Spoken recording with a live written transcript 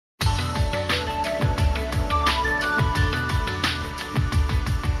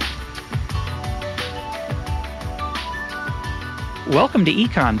Welcome to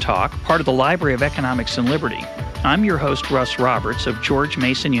Econ Talk, part of the Library of Economics and Liberty. I'm your host, Russ Roberts of George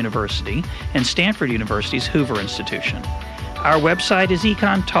Mason University and Stanford University's Hoover Institution. Our website is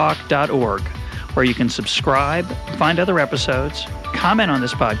econtalk.org, where you can subscribe, find other episodes, comment on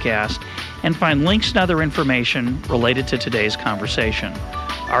this podcast, and find links and other information related to today's conversation.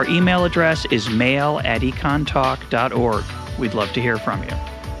 Our email address is mail@econtalk.org. We'd love to hear from you.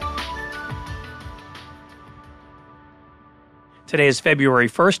 Today is February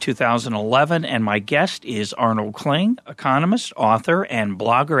 1st, 2011, and my guest is Arnold Kling, economist, author, and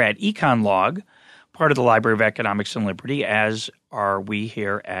blogger at EconLog, part of the Library of Economics and Liberty, as are we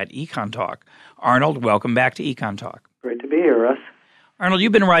here at Econ Talk. Arnold, welcome back to Econ Talk. Great to be here, Russ. Arnold,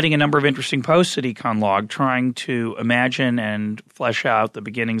 you've been writing a number of interesting posts at EconLog trying to imagine and flesh out the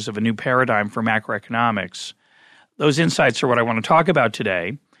beginnings of a new paradigm for macroeconomics. Those insights are what I want to talk about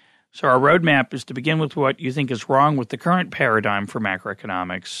today. So our roadmap is to begin with what you think is wrong with the current paradigm for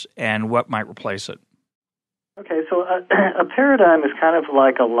macroeconomics and what might replace it. Okay, so a paradigm is kind of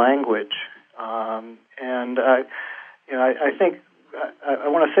like a language, I think I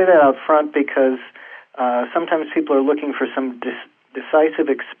want to say that out front because sometimes people are looking for some decisive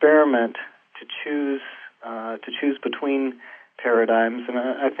experiment to choose between paradigms, and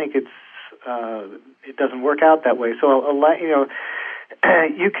I think it doesn't work out that way. So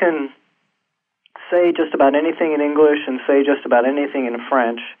you can say just about anything in English and say just about anything in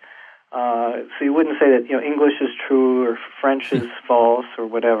French. So you wouldn't say that English is true or French is false or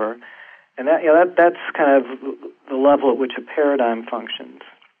whatever. And that's kind of the level at which a paradigm functions.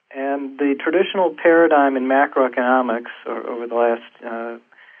 And the traditional paradigm in macroeconomics over the last,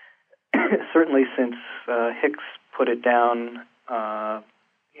 certainly since Hicks put it down,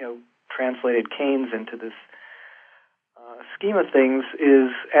 translated Keynes into this scheme of things,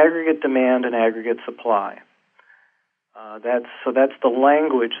 is aggregate demand and aggregate supply. That's the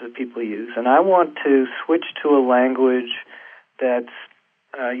language that people use. And I want to switch to a language that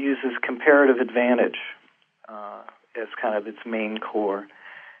uses comparative advantage as kind of its main core.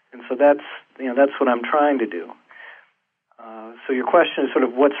 And so that's what I'm trying to do. So your question is sort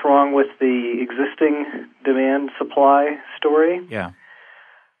of what's wrong with the existing demand-supply story? Yeah.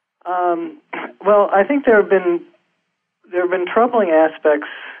 Well, I think there have been troubling aspects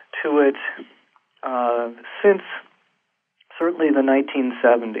to it since certainly the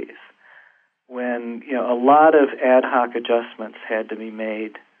 1970s, when a lot of ad hoc adjustments had to be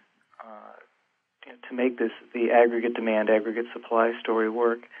made to make the aggregate demand, aggregate supply story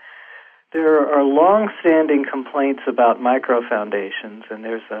work. There are long-standing complaints about micro foundations, and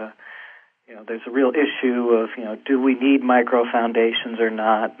there's a real issue of do we need micro foundations or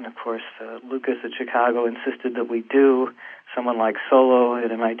not? And of course, Lucas at Chicago insisted that we do. Someone like Solo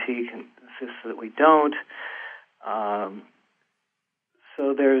at MIT insists that we don't.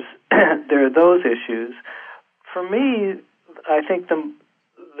 So there are those issues. For me, I think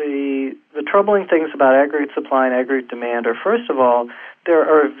the troubling things about aggregate supply and aggregate demand are, first of all, there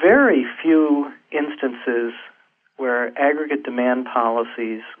are very few instances where aggregate demand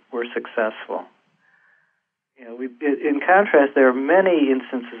policies were successful. In contrast, there are many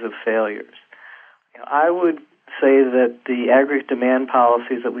instances of failures. I would say that the aggregate demand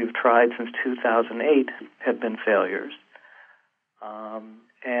policies that we've tried since 2008 have been failures.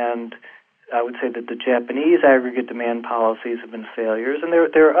 And I would say that the Japanese aggregate demand policies have been failures, and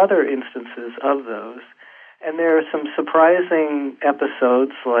there are other instances of those. And there are some surprising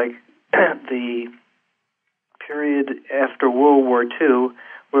episodes, like the period after World War II,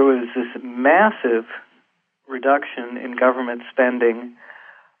 where there was this massive reduction in government spending,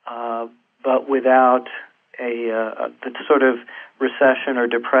 but without the sort of recession or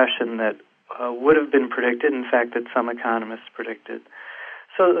depression that would have been predicted, in fact, that some economists predicted.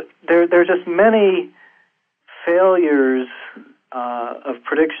 So there are just many failures of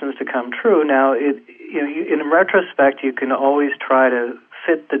predictions to come true. Now, in retrospect, you can always try to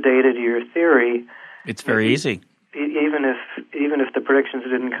fit the data to your theory. It's very easy, even if the predictions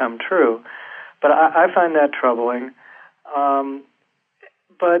didn't come true. But I find that troubling.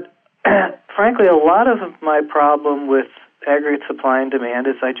 But frankly, a lot of my problem with aggregate supply and demand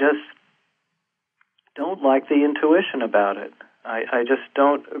is I just don't like the intuition about it. I just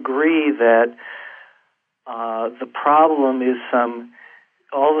don't agree that the problem is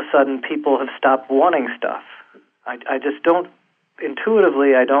all of a sudden people have stopped wanting stuff. I just don't,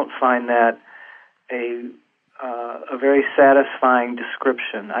 intuitively, I don't find that a very satisfying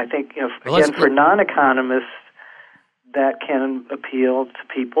description. I think, for non-economists, that can appeal to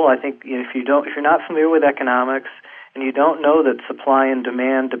people. I think if you're not familiar with economics and you don't know that supply and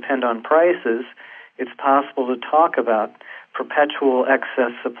demand depend on prices, it's possible to talk about perpetual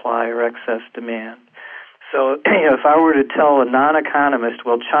excess supply or excess demand. So if I were to tell a non-economist,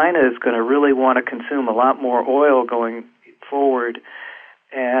 well, China is going to really want to consume a lot more oil going forward,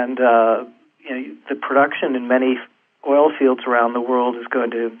 and the production in many oil fields around the world is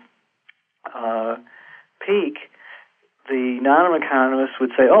going to peak, the non-economists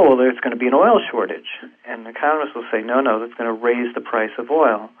would say, oh, well, there's going to be an oil shortage. And economists will say, no, that's going to raise the price of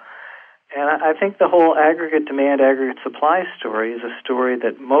oil. And I think the whole aggregate demand, aggregate supply story is a story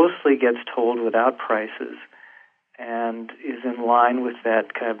that mostly gets told without prices and is in line with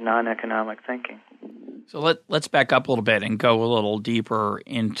that kind of non-economic thinking. So let's back up a little bit and go a little deeper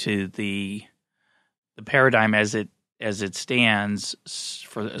into the paradigm as it stands,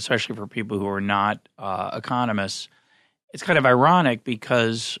 especially for people who are not economists. It's kind of ironic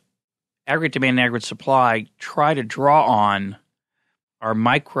because aggregate demand and aggregate supply try to draw on our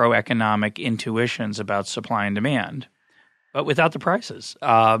microeconomic intuitions about supply and demand, but without the prices,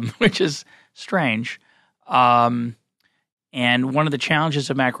 which is strange. And one of the challenges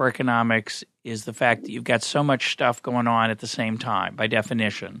of macroeconomics is the fact that you've got so much stuff going on at the same time, by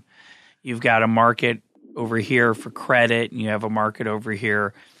definition. You've got a market over here for credit, and you have a market over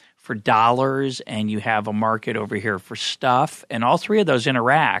here for dollars, and you have a market over here for stuff, and all three of those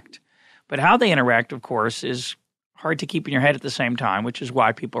interact. But how they interact, of course, is hard to keep in your head at the same time, which is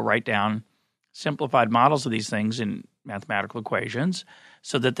why people write down simplified models of these things in mathematical equations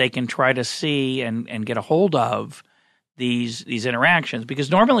so that they can try to see and get a hold of these interactions.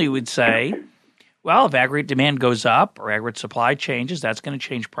 Because normally we would say, well, if aggregate demand goes up or aggregate supply changes, that's going to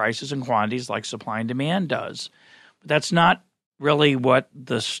change prices and quantities like supply and demand does. But that's not really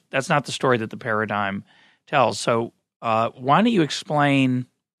that's not the story that the paradigm tells. So why don't you explain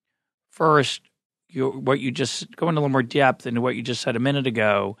first what you just go into a little more depth into what you just said a minute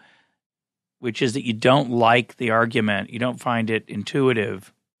ago, which is that you don't like the argument, you don't find it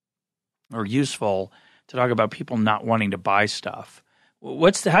intuitive or useful to talk about people not wanting to buy stuff.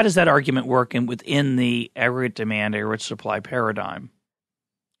 How does that argument work within the aggregate demand, aggregate supply paradigm?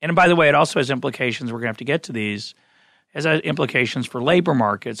 And by the way, it also has implications. We're going to have to get to these. It has implications for labor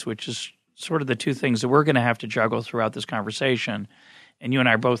markets, which is sort of the two things that we're going to have to juggle throughout this conversation. And you and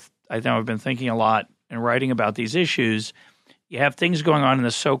I both, I know, have been thinking a lot and writing about these issues. You have things going on in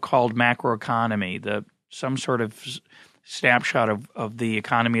the so-called macroeconomy, some sort of snapshot of the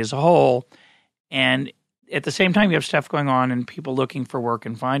economy as a whole. And at the same time, you have stuff going on and people looking for work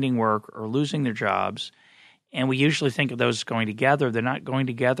and finding work or losing their jobs. And we usually think of those going together. They're not going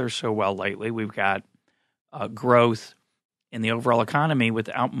together so well lately. We've got growth in the overall economy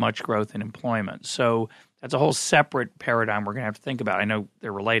without much growth in employment. So that's a whole separate paradigm we're going to have to think about. I know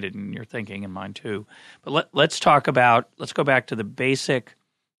they're related in your thinking and mine too. But let's go back to the basic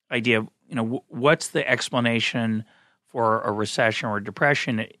idea of, what's the explanation for a recession or a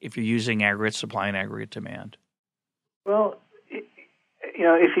depression if you're using aggregate supply and aggregate demand? Well,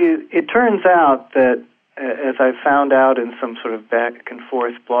 it turns out that, as I found out in some sort of back and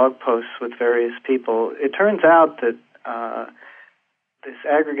forth blog posts with various people, it turns out that this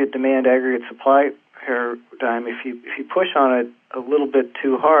aggregate demand, aggregate supply paradigm, if you push on it a little bit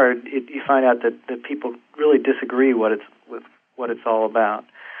too hard, you find out that people really disagree with what it's all about.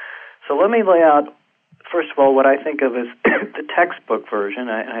 So let me lay out, first of all, what I think of as the textbook version.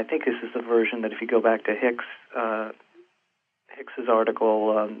 I think this is the version that if you go back to Hicks's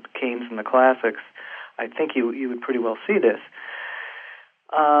article, Keynes and the Classics, I think you would pretty well see this.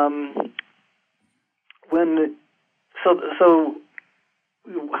 So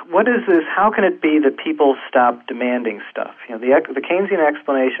what is this? How can it be that people stop demanding stuff? The Keynesian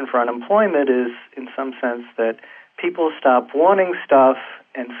explanation for unemployment is, in some sense, that people stop wanting stuff,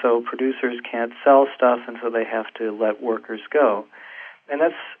 and so producers can't sell stuff, and so they have to let workers go. And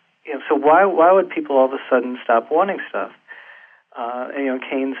that's so why would people all of a sudden stop wanting stuff?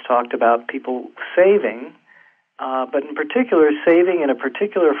 Keynes talked about people saving, but in particular saving in a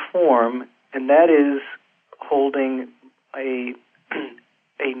particular form, and that is holding a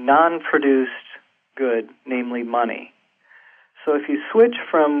non-produced good, namely money. So if you switch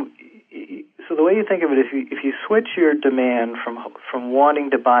so the way you think of it is, if you switch your demand from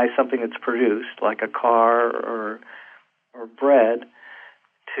wanting to buy something that's produced, like a car or bread,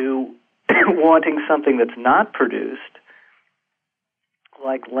 to wanting something that's not produced,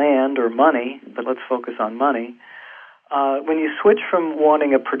 like land or money, but let's focus on money. When you switch from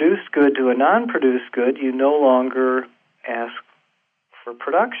wanting a produced good to a non-produced good, you no longer ask for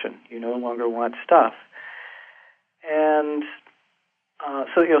production. You no longer want stuff. And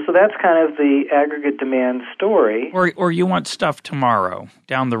so that's kind of the aggregate demand story. Or you want stuff tomorrow,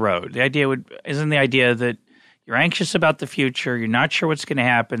 down the road. The idea isn't the idea that You're anxious about the future. You're not sure what's going to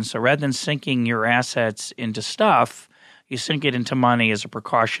happen. So rather than sinking your assets into stuff, you sink it into money as a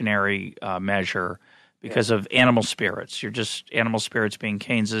precautionary measure because of animal spirits. You're just animal spirits being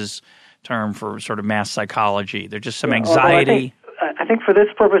Keynes's term for sort of mass psychology. They're just some anxiety. I think for this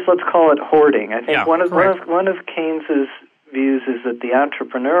purpose, let's call it hoarding. I think one of Keynes's views is that the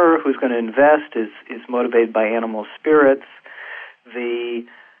entrepreneur who's going to invest is motivated by animal spirits. The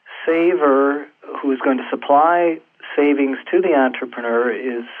saver who is going to supply savings to the entrepreneur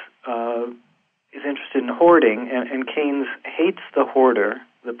is interested in hoarding, and Keynes hates the hoarder,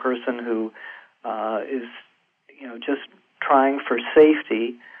 the person who is just trying for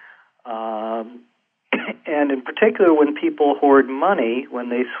safety. And in particular, when people hoard money, when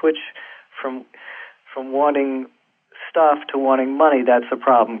they switch from wanting stuff to wanting money, that's a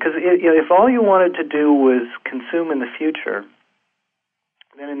problem. Because if all you wanted to do was consume in the future,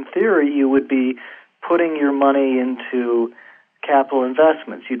 then in theory you would be putting your money into capital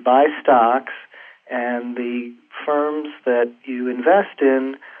investments. You'd buy stocks, and the firms that you invest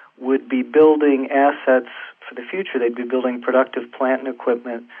in would be building assets for the future. They'd be building productive plant and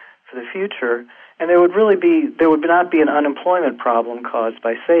equipment for the future, and there would not be an unemployment problem caused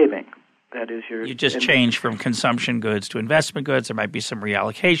by saving. That is, you just change from consumption goods to investment goods. There might be some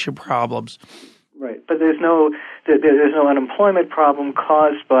reallocation problems, right? But there's no unemployment problem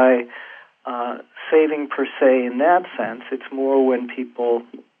caused by saving per se in that sense. It's more when people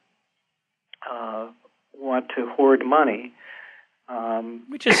want to hoard money.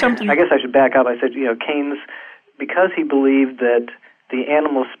 Which is something. I guess I should back up. I said, Keynes, because he believed that the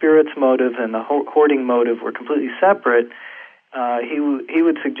animal spirits motive and the hoarding motive were completely separate, he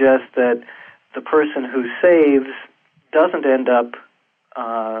would suggest that the person who saves doesn't end up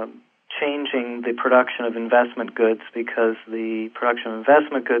changing the production of investment goods, because the production of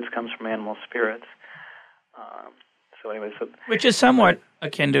investment goods comes from animal spirits. Which is somewhat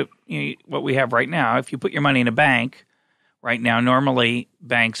akin to what we have right now. If you put your money in a bank right now, normally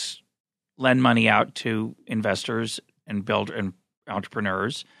banks lend money out to investors and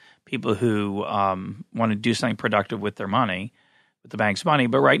entrepreneurs, people who want to do something productive with their money, with the bank's money.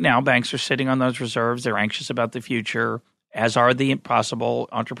 But right now, banks are sitting on those reserves. They're anxious about the future, as are the possible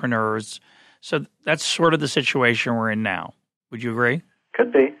entrepreneurs. So that's sort of the situation we're in now. Would you agree?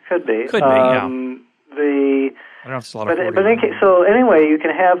 Could be. Yeah. I don't know if it's a lot of so anyway, you can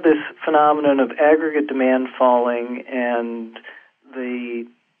have this phenomenon of aggregate demand falling, and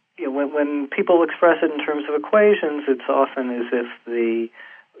when people express it in terms of equations, it's often as if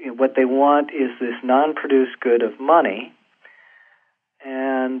what they want is this non-produced good of money,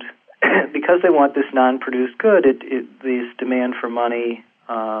 and because they want this non-produced good, this demand for money,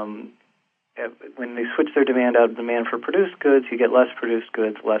 when they switch their demand out of demand for produced goods, you get less produced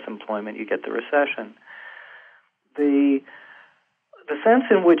goods, less employment, you get the recession. The sense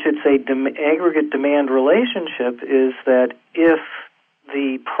in which it's a aggregate demand relationship is that if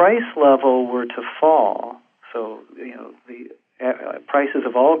the price level were to fall, so the prices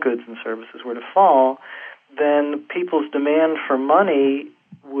of all goods and services were to fall, then people's demand for money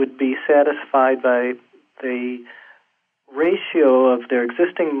would be satisfied by the ratio of their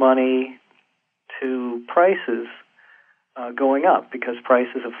existing money to prices going up, because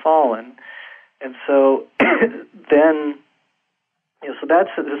prices have fallen. And so then, so that's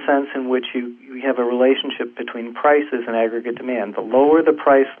the sense in which you have a relationship between prices and aggregate demand. The lower the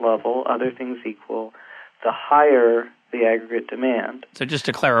price level, other things equal, the higher the aggregate demand. So just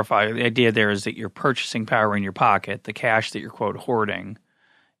to clarify, the idea there is that your purchasing power in your pocket, the cash that you're, quote, hoarding,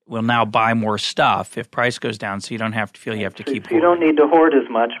 will now buy more stuff if price goes down, so you don't have to feel you have to keep hoarding. You don't need to hoard as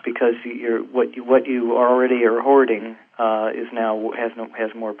much, because what you already are hoarding is now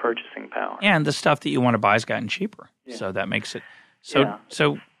has more purchasing power. And the stuff that you want to buy has gotten cheaper, so that makes it So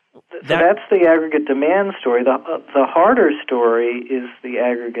that's the aggregate demand story. The harder story is the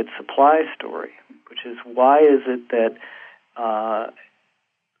aggregate supply story, which is why is it that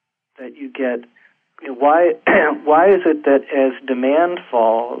you get why is it that as demand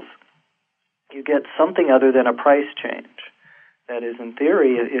falls, you get something other than a price change? That is, in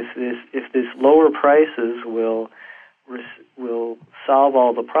theory, if this lower prices will solve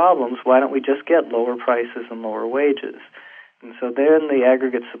all the problems, why don't we just get lower prices and lower wages? And so then the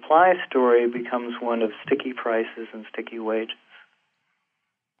aggregate supply story becomes one of sticky prices and sticky wages.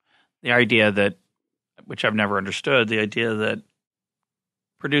 The idea that, which I've never understood, the idea that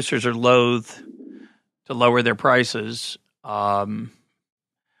producers are loath to lower their prices, or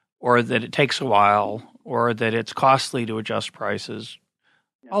that it takes a while, or that it's costly to adjust prices,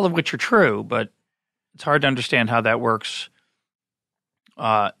 all of which are true, but it's hard to understand how that works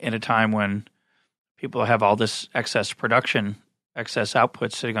in a time when people have all this excess production, excess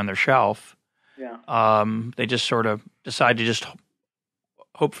output sitting on their shelf. Yeah. They just sort of decide to just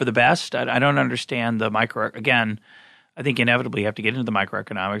hope for the best. I don't understand the micro. Again, I think inevitably you have to get into the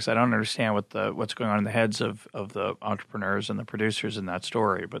microeconomics. I don't understand what's going on in the heads of the entrepreneurs and the producers in that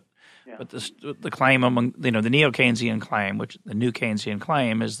story. But the claim among the neo-Keynesian claim, which the new Keynesian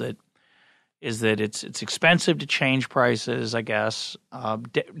claim is that it's expensive to change prices, I guess,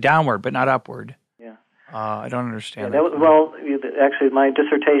 downward but not upward. Yeah. I don't understand. Actually, my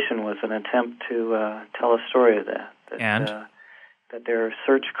dissertation was an attempt to tell a story of that. That there are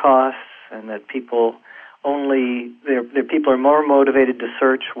search costs, and that people are more motivated to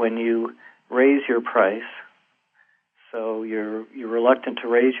search when you raise your price. So you're reluctant to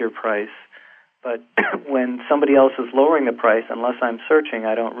raise your price, but when somebody else is lowering the price, unless I'm searching,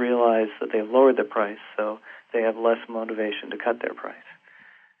 I don't realize that they've lowered the price, so they have less motivation to cut their price.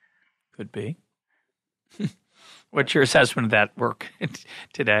 Could be. What's your assessment of that work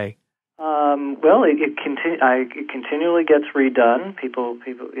today? Well, it continually gets redone. It was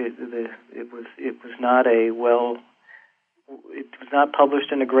not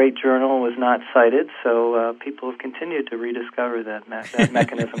published in a great journal, was not cited, so people have continued to rediscover that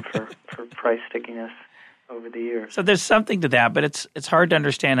mechanism for price stickiness over the years. So there's something to that, but it's hard to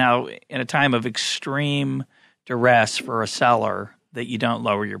understand how, in a time of extreme duress for a seller, that you don't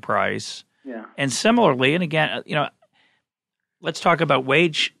lower your price. Yeah. And similarly, and again, let's talk about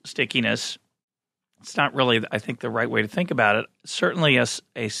wage stickiness. It's not really, I think, the right way to think about it. Certainly, a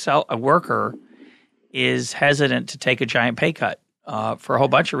worker is hesitant to take a giant pay cut for a whole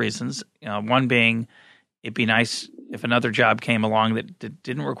bunch of reasons. One being, it'd be nice if another job came along that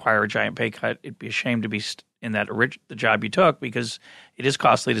didn't require a giant pay cut. It'd be a shame to be in the job you took, because it is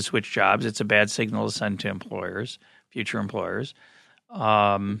costly to switch jobs. It's a bad signal to send to future employers.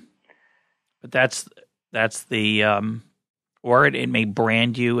 But that's the or it may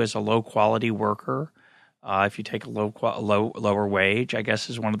brand you as a low quality worker if you take a lower wage, I guess,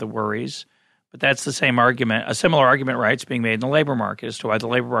 is one of the worries. But that's the same argument, a similar argument, right? It's being made in the labor market as to why the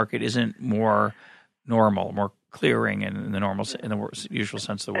labor market isn't more normal, more clearing in the usual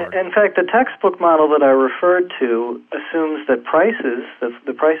sense of the word. In fact, the textbook model that I referred to assumes that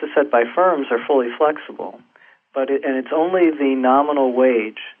the prices set by firms are fully flexible. And it's only the nominal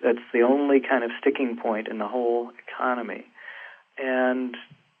wage that's the only kind of sticking point in the whole economy. And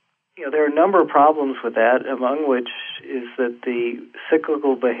there are a number of problems with that, among which is that the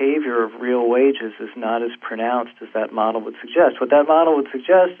cyclical behavior of real wages is not as pronounced as that model would suggest. What that model would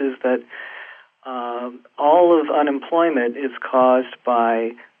suggest is that all of unemployment is caused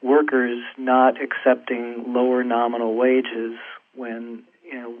by workers not accepting lower nominal wages when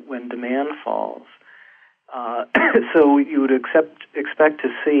demand falls. So what you would expect to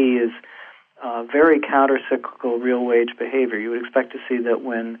see is very counter-cyclical real wage behavior. You would expect to see that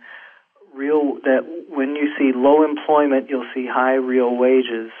when you see low employment, you'll see high real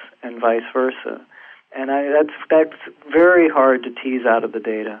wages, and vice versa. And that's very hard to tease out of the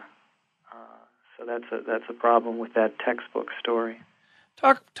data. So that's a problem with that textbook story.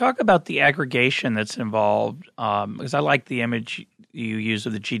 Talk about the aggregation that's involved, because I like the image you use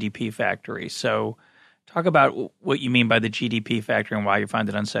of the GDP factory. So talk about what you mean by the GDP factory and why you find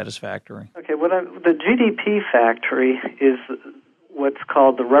it unsatisfactory. Okay, the GDP factory is what's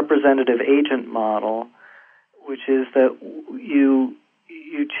called the representative agent model, which is that you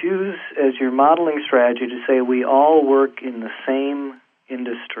choose as your modeling strategy to say we all work in the same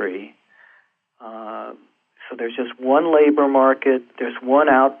industry. So there's just one labor market, there's one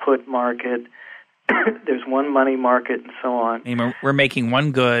output market, there's one money market, and so on. I mean, we're making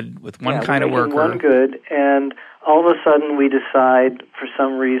one good with one kind of worker. One good, and all of a sudden we decide for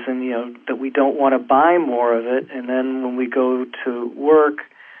some reason, that we don't want to buy more of it, and then when we go to work,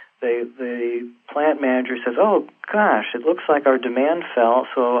 the plant manager says, "Oh gosh, it looks like our demand fell,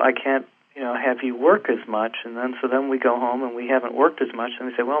 so I can't, have you work as much." And then we go home and we haven't worked as much, and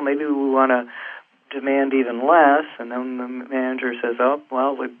we say, "Well, maybe we want to demand even less," and then the manager says, "Oh,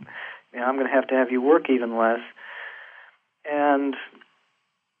 well, I'm going to have you work even less," and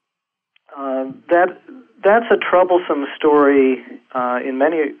that's a troublesome story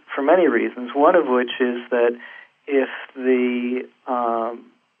for many reasons. One of which is that if the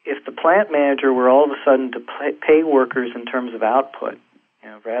plant manager were all of a sudden to pay workers in terms of output,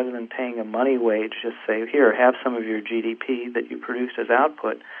 rather than paying a money wage, just say, "Here, have some of your GDP that you produced as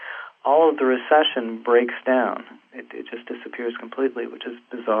output," all of the recession breaks down. It just disappears completely, which is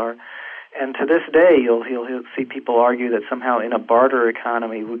bizarre. And to this day, you'll see people argue that somehow in a barter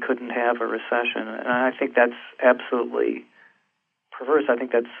economy we couldn't have a recession. And I think that's absolutely perverse. I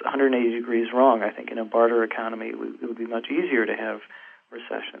think that's 180 degrees wrong. I think in a barter economy, it would be much easier to have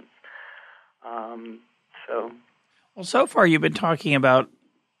recessions. Well, so far you've been talking about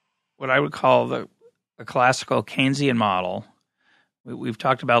what I would call a classical Keynesian model. We've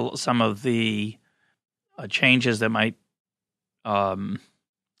talked about some of the changes that might, some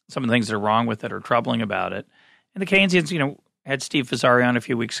of the things that are wrong with it or troubling about it. And the Keynesians, had Steve Fazari on a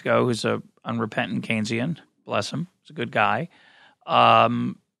few weeks ago, who's a unrepentant Keynesian. Bless him. He's a good guy.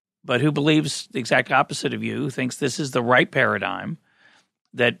 But who believes the exact opposite of you, who thinks this is the right paradigm,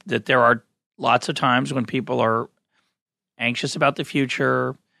 that there are lots of times when people are anxious about the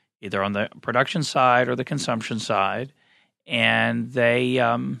future, either on the production side or the consumption side, and they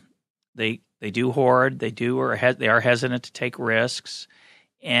do hoard, they are hesitant to take risks,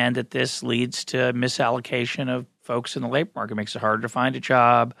 and that this leads to misallocation of folks in the labor market. It makes it harder to find a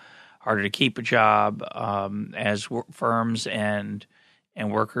job, harder to keep a job, as firms and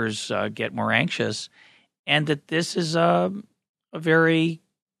workers get more anxious, and that this is a very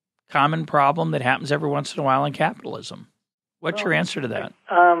common problem that happens every once in a while in capitalism. What's your answer to that?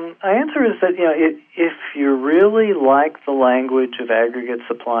 My answer is that if you really like the language of aggregate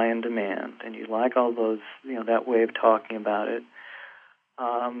supply and demand, and you like all those that way of talking about it,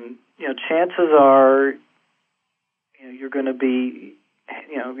 chances are you're going to be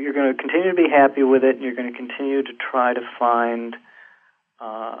you're going to continue to be happy with it, and you're going to continue to try to find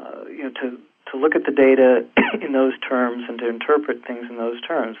to look at the data in those terms and to interpret things in those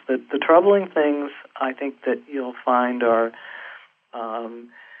terms. The troubling things I think that you'll find are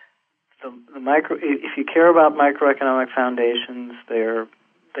the micro. If you care about microeconomic foundations,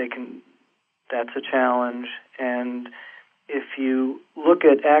 that's a challenge. And if you look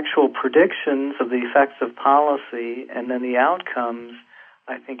at actual predictions of the effects of policy and then the outcomes,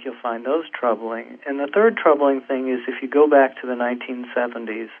 I think you'll find those troubling. And the third troubling thing is if you go back to the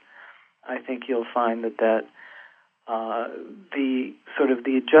 1970s, I think you'll find that the sort of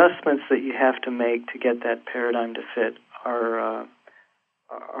the adjustments that you have to make to get that paradigm to fit are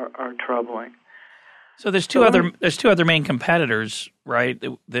troubling. So there's two other main competitors, right?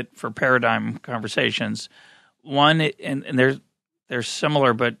 That for paradigm conversations. One, and they're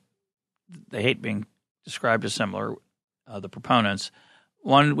similar, but they hate being described as similar. The proponents.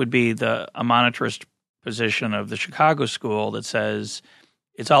 One would be a monetarist position of the Chicago School that says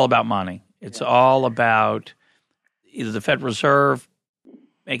it's all about money. It's all about either the Federal Reserve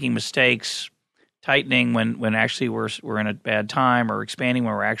making mistakes, tightening when actually we're in a bad time, or expanding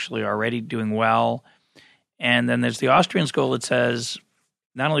when we're actually already doing well. And then there's the Austrian school that says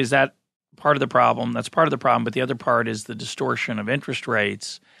not only is that part of the problem, that's part of the problem, but the other part is the distortion of interest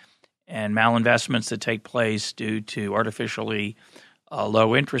rates and malinvestments that take place due to artificially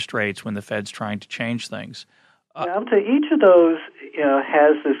low interest rates when the Fed's trying to change things. I would say each of those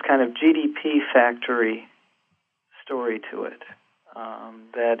has this kind of GDP factory story to it,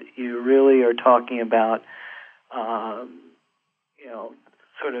 that you really are talking about,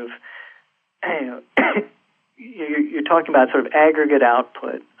 sort of, you're talking about sort of aggregate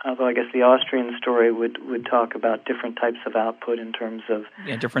output, although I guess the Austrian story would talk about different types of output in terms of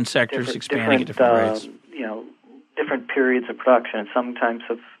different sectors expanding at different rates. Different periods of production, and some types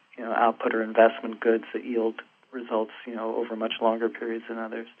of output or investment goods that yield results over much longer periods than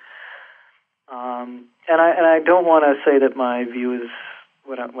others. And I don't want to say that my view is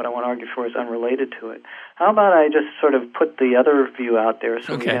what I want to argue for is unrelated to it. How about I just sort of put the other view out there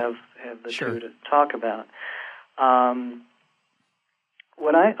so we have the two to talk about.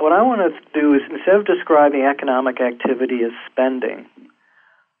 What I want to do is, instead of describing economic activity as spending,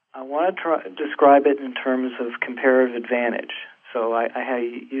 I want to describe it in terms of comparative advantage. So I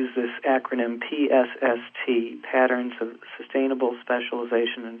use this acronym PSST, Patterns of Sustainable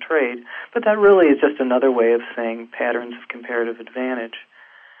Specialization and Trade, but that really is just another way of saying patterns of comparative advantage.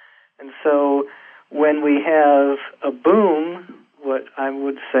 And so when we have a boom, what I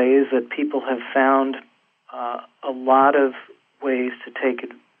would say is that people have found a lot of ways to take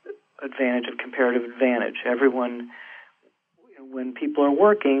advantage of comparative advantage. Everyone, when people are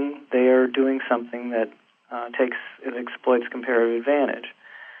working, they are doing something that exploits comparative advantage.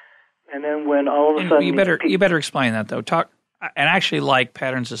 And then when all of a sudden... You better explain that, though. And actually like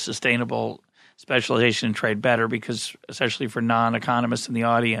patterns of sustainable specialization and trade better, because especially for non-economists in the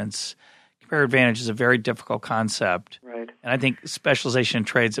audience, comparative advantage is a very difficult concept. Right. And I think specialization and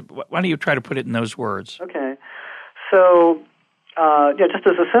trades, why don't you try to put it in those words? Okay. So, just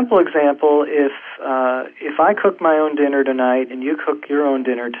as a simple example, if I cook my own dinner tonight and you cook your own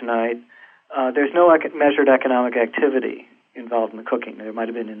dinner tonight, there's no measured economic activity. involved in the cooking. There might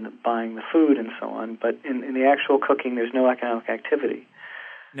have been in the buying the food and so on, but in the actual cooking, there's no economic activity.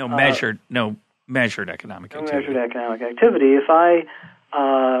 No measured economic activity. No measured economic activity. If I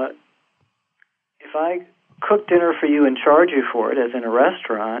cook dinner for you and charge you for it, as in a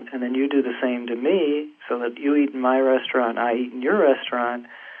restaurant, and then you do the same to me, so that you eat in my restaurant, I eat in your restaurant,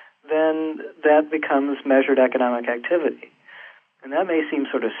 then that becomes measured economic activity. And that may seem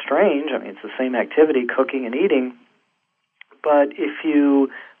sort of strange. I mean, it's the same activity, cooking and eating, but if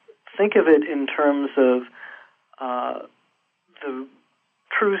you think of it in terms of the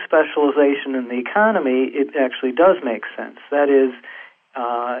true specialization in the economy, it actually does make sense. That is,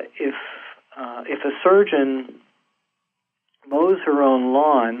 if a surgeon mows her own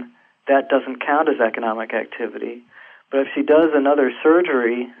lawn, that doesn't count as economic activity. But if she does another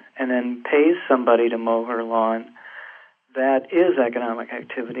surgery and then pays somebody to mow her lawn, that is economic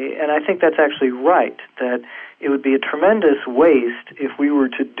activity. And I think that's actually right, that it would be a tremendous waste if we were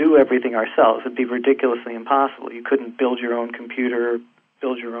to do everything ourselves. It would be ridiculously impossible. You couldn't build your own computer,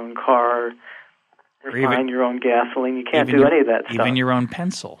 build your own car, refine your own gasoline. You can't do any of that stuff. Even your own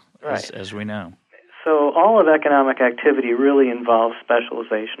pencil, right, as we know. So all of economic activity really involves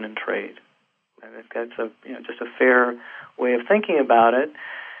specialization in trade. And that's just a fair way of thinking about it.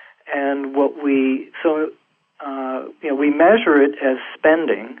 And we measure it as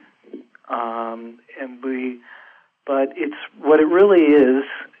spending, but it's what it really is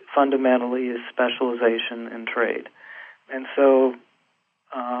fundamentally is specialization in trade. And so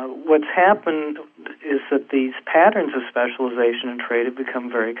what's happened is that these patterns of specialization in trade have become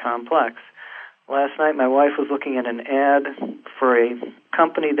very complex. Last night my wife was looking at an ad for a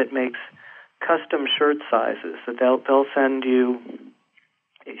company that makes custom shirt sizes. That they'll send you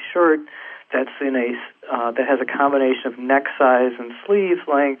a shirt that's that has a combination of neck size and sleeve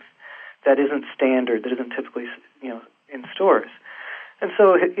length that isn't standard, that isn't typically in stores. And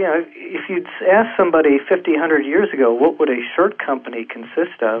so if you'd ask somebody 50, 100 years ago, what would a shirt company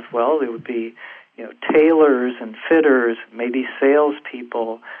consist of? Well, it would be tailors and fitters, maybe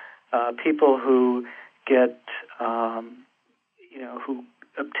salespeople, people who get who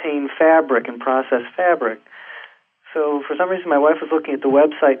obtain fabric and process fabric. So for some reason, my wife was looking at the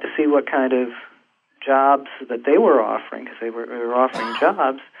website to see what kind of jobs that they were offering, because they were offering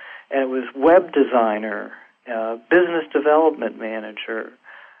jobs, and it was web designer, business development manager,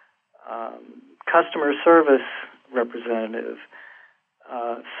 customer service representative,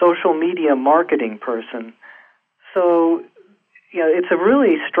 social media marketing person. So, it's a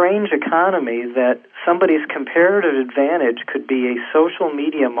really strange economy that somebody's comparative advantage could be a social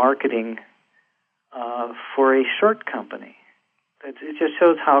media marketing for a shirt company. It just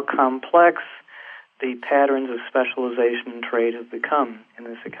shows how complex the patterns of specialization in trade have become in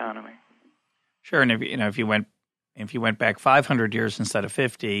this economy. Sure, and if you went back 500 years instead of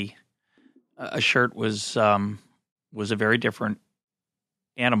 50, a shirt was a very different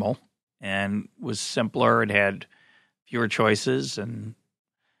animal and was simpler. It had fewer choices, and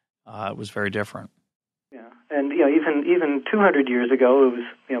it was very different. Yeah, and even 200 years ago, it was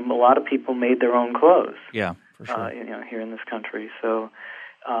a lot of people made their own clothes. Yeah, for sure. Here in this country, so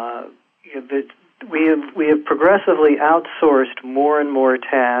we have progressively outsourced more and more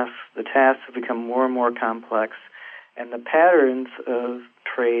tasks. The tasks have become more and more complex, and the patterns of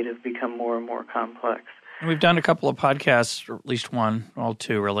trade have become more and more complex. And we've done a couple of podcasts, or at least one, well,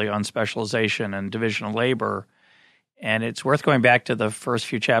 two really, on specialization and division of labor. And it's worth going back to the first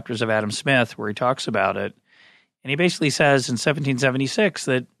few chapters of Adam Smith where he talks about it. And he basically says in 1776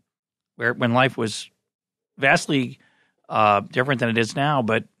 that when life was vastly different than it is now,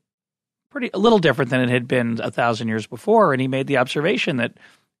 but a little different than it had been 1,000 years before. And he made the observation that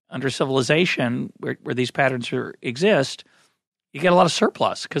under civilization, where these patterns exist, you get a lot of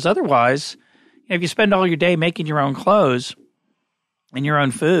surplus. Because otherwise, if you spend all your day making your own clothes and your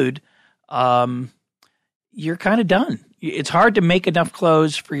own food, you're kind of done. It's hard to make enough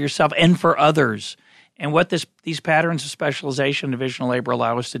clothes for yourself and for others. And what these patterns of specialization, divisional labor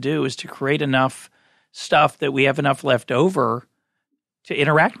allow us to do is to create enough stuff that we have enough left over to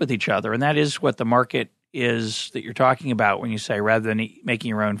interact with each other. And that is what the market is that you're talking about when you say rather than making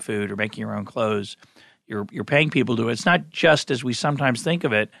your own food or making your own clothes, you're paying people to do it. It's not just as we sometimes think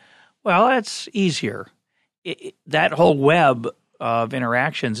of it, well, that's easier. That whole web of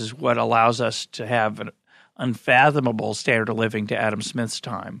interactions is what allows us to have an unfathomable standard of living to Adam Smith's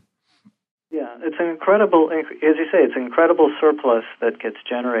time. Yeah, it's an incredible, as you say, it's an incredible surplus that gets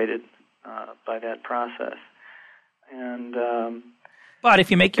generated by that process. And but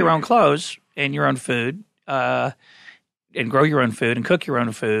if you make your own clothes and your own food, and grow your own food and cook your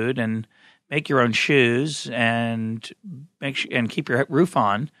own food and make your own shoes and and keep your roof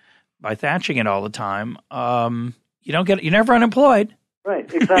on by thatching it all the time, you're never unemployed.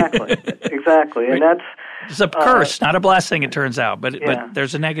 Right, exactly. Exactly. And that's it's a curse, not a blessing, it turns out, but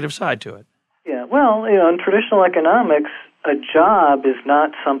there's a negative side to it. Yeah, well, in traditional economics, a job is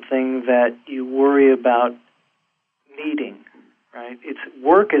not something that you worry about needing, right?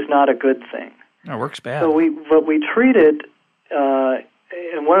 Work is not a good thing. No, work's bad. So we treat it,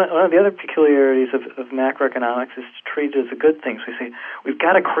 and one of the other peculiarities of macroeconomics is to treat it as a good thing. So we say, we've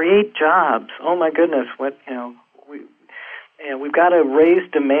got to create jobs. Oh my goodness, we've got to raise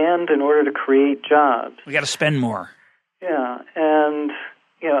demand in order to create jobs. We got to spend more. Yeah, and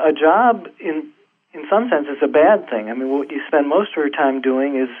a job in some sense is a bad thing. I mean, what you spend most of your time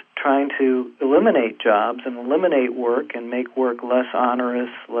doing is trying to eliminate jobs and eliminate work and make work less onerous,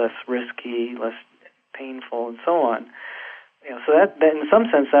 less risky, less painful, and so on. So that in some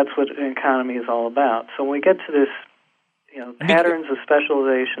sense, that's what an economy is all about. So when we get to this, patterns of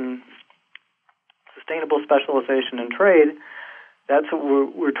specialization, sustainable specialization in trade, that's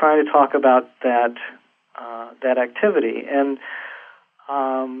what we're trying to talk about that activity. And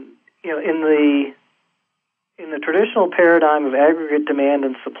in the traditional paradigm of aggregate demand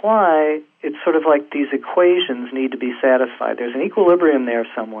and supply, it's sort of like these equations need to be satisfied. There's an equilibrium there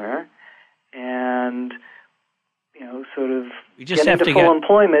somewhere, and sort of getting to full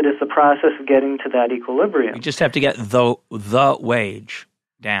employment is the process of getting to that equilibrium. You just have to get the wage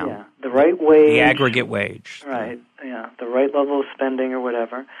down. Yeah, the right wage. The aggregate wage. Right, yeah, the right level of spending or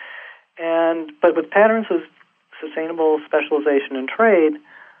whatever. But with patterns of sustainable specialization in trade,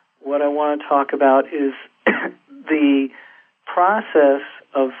 what I want to talk about is the process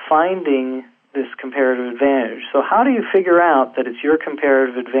of finding this comparative advantage. So how do you figure out that it's your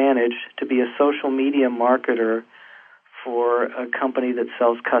comparative advantage to be a social media marketer for a company that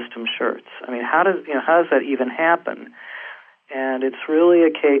sells custom shirts? I mean, how does that even happen? And it's really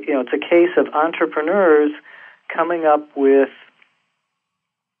a case of entrepreneurs coming up with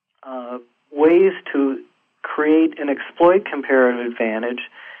ways to create and exploit comparative advantage,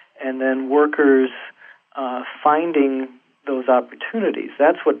 and then workers finding those opportunities.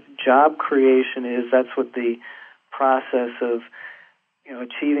 That's what job creation is. That's what the process of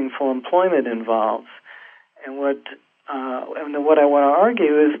achieving full employment involves. And what I want to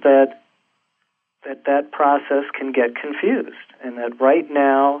argue is that process can get confused, and that right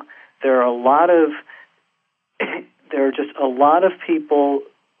now there are just a lot of people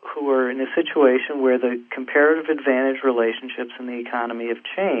who are in a situation where the comparative advantage relationships in the economy have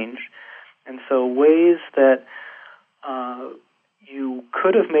changed, and so ways that you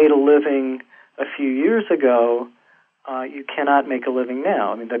could have made a living a few years ago, you cannot make a living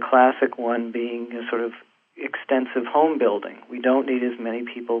now. I mean, the classic one being sort of extensive home building. We don't need as many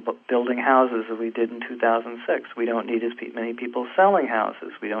people building houses as we did in 2006. We don't need as many people selling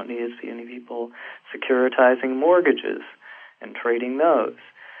houses. We don't need as many people securitizing mortgages and trading those.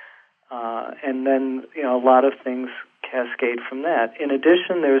 And then, a lot of things cascade from that. In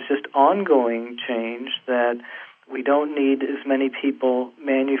addition, there's just ongoing change that we don't need as many people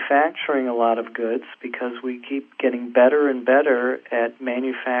manufacturing a lot of goods because we keep getting better and better at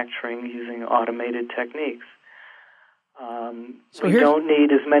manufacturing using automated techniques. We don't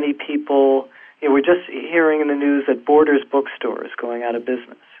need as many people. We're just hearing in the news that Borders bookstores going out of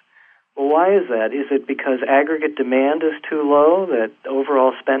business. Well, why is that? Is it because aggregate demand is too low, that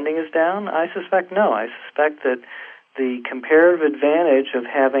overall spending is down? I suspect no. I suspect that the comparative advantage of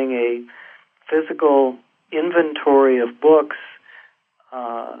having a physical inventory of books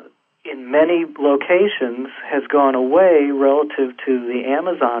in many locations has gone away relative to the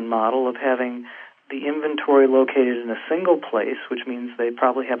Amazon model of having the inventory located in a single place, which means they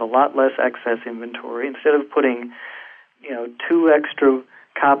probably have a lot less excess inventory. Instead of putting, 2 extra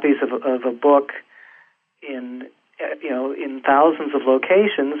copies of a book in thousands of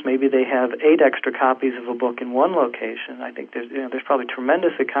locations, maybe they have 8 extra copies of a book in one location. I think there's probably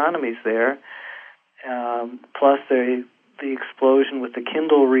tremendous economies there. Plus the explosion with the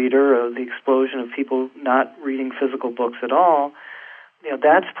Kindle reader, or the explosion of people not reading physical books at all.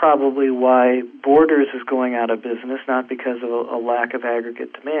 That's probably why Borders is going out of business, not because of a lack of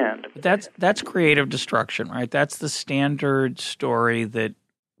aggregate demand. That's creative destruction, right? That's the standard story that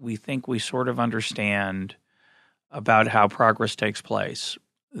we think we sort of understand about how progress takes place.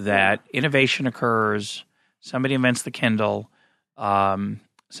 That innovation occurs, somebody invents the Kindle,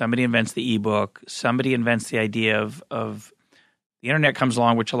 somebody invents the ebook, somebody invents the idea of the internet comes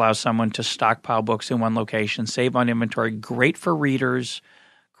along, which allows someone to stockpile books in one location, save on inventory, great for readers,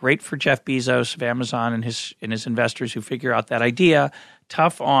 Great for Jeff Bezos of Amazon and his investors who figure out that idea.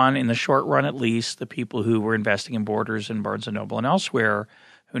 Tough on, in the short run at least, the people who were investing in Borders and Barnes & Noble and elsewhere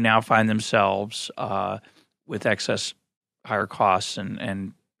who now find themselves with excess higher costs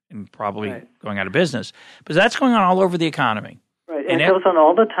and probably going out of business. But that's going on all over the economy. Right, and it goes on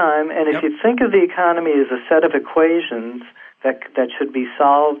all the time. And if you think of the economy as a set of equations that should be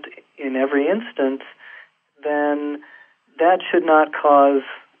solved in every instance, then that should not cause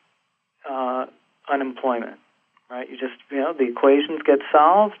unemployment, right? The equations get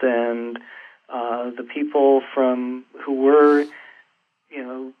solved, and the people who were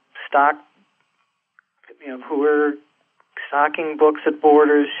stocking books at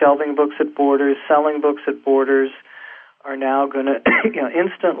Borders, shelving books at Borders, selling books at Borders, are now going to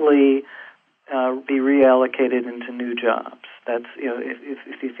instantly be reallocated into new jobs. That's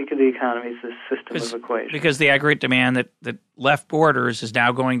if you think of the economy as this system of equations. Because the aggregate demand that left Borders is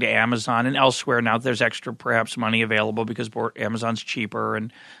now going to Amazon and elsewhere. Now there's extra perhaps money available because Amazon's cheaper,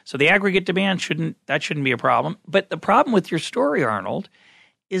 and so the aggregate demand shouldn't be a problem. But the problem with your story, Arnold,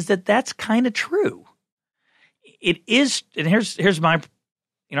 is that that's kind of true. It is, and here's my,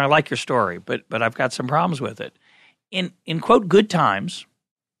 I like your story, but I've got some problems with it. In quote good times,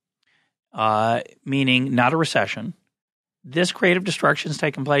 meaning not a recession, this creative destruction is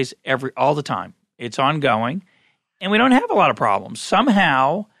taking place all the time. It's ongoing, and we don't have a lot of problems.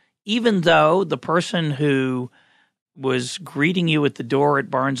 Somehow, even though the person who was greeting you at the door at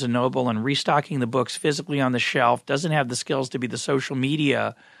Barnes & Noble and restocking the books physically on the shelf doesn't have the skills to be the social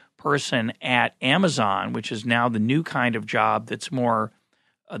media person at Amazon, which is now the new kind of job that's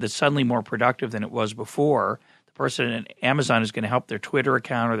suddenly more productive than it was before. The person at Amazon is going to help their Twitter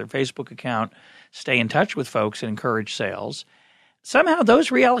account or their Facebook account stay in touch with folks and encourage sales. Somehow those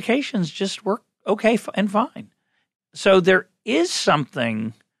reallocations just work okay and fine. So there is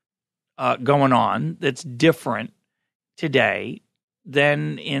something going on that's different today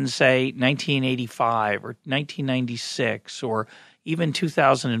than in, say, 1985 or 1996 or even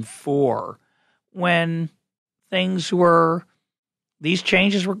 2004, when these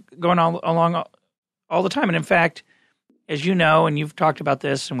changes were going along all the time. And in fact, as you know, and you've talked about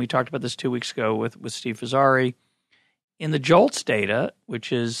this, and we talked about this 2 weeks ago with Steve Fazzari, in the JOLTS data,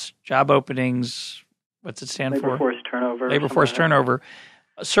 which is job openings, what's it stand for? Labor force turnover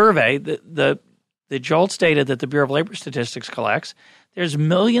survey, the JOLTS data that the Bureau of Labor Statistics collects, there's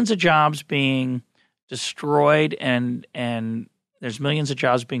millions of jobs being destroyed and there's millions of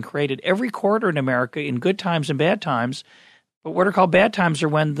jobs being created every quarter in America in good times and bad times. But what are called bad times are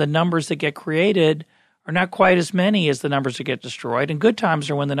when the numbers that get created are not quite as many as the numbers that get destroyed. And good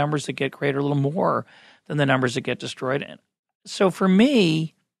times are when the numbers that get created are a little more than the numbers that get destroyed. And so for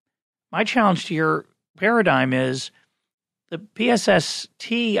me, my challenge to your paradigm is the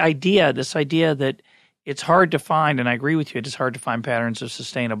PSST idea, this idea that it's hard to find, and I agree with you, it is hard to find patterns of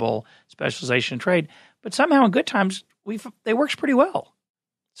sustainable specialization in trade, but somehow in good times, they works pretty well.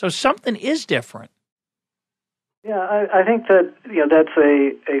 So something is different. Yeah, I think that that's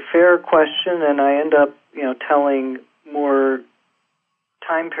a fair question, and I end up telling more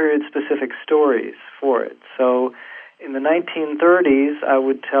time period specific stories for it. So in the 1930s, I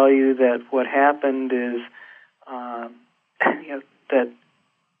would tell you that what happened is that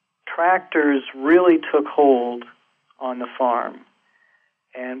tractors really took hold on the farm,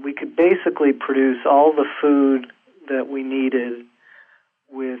 and we could basically produce all the food that we needed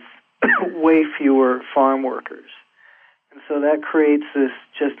with way fewer farm workers. And so that creates this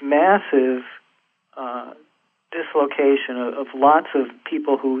just massive dislocation of lots of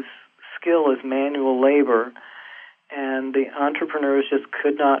people whose skill is manual labor, and the entrepreneurs just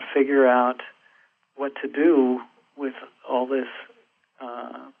could not figure out what to do with all this.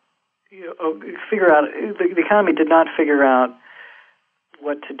 The economy did not figure out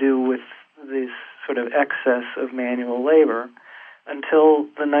what to do with this sort of excess of manual labor until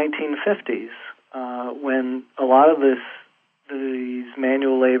the 1950s, when a lot of these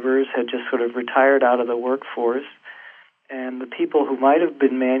manual laborers had just sort of retired out of the workforce, and the people who might have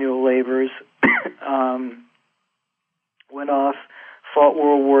been manual laborers went off, fought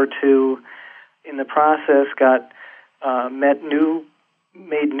World War II, in the process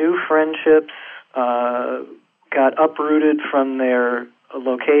made new friendships, got uprooted from their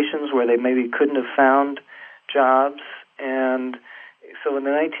locations where they maybe couldn't have found jobs, and so in the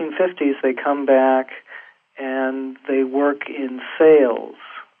 1950s they come back and they work in sales,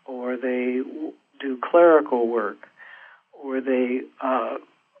 or they do clerical work, or they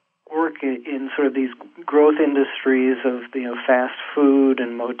work in sort of these growth industries of fast food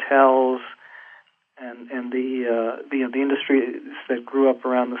and motels, and the industries that grew up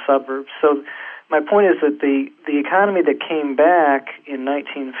around the suburbs. So my point is that the economy that came back in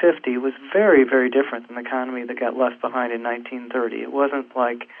 1950 was very, very different than the economy that got left behind in 1930. It wasn't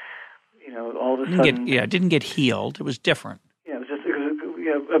like, all of a sudden... it didn't get healed. It was different. Yeah, it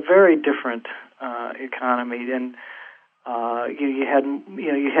was a very different economy, and you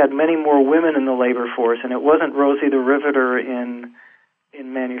had many more women in the labor force, and it wasn't Rosie the Riveter in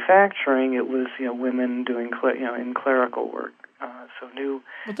manufacturing. It was women doing in clerical work. So new,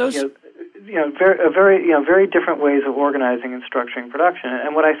 well, those very different ways of organizing and structuring production.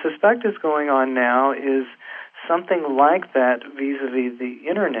 And what I suspect is going on now is something like that vis-a-vis the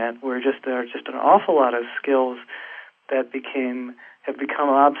internet, where there are just an awful lot of skills that have become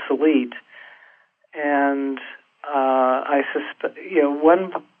obsolete. And I suspect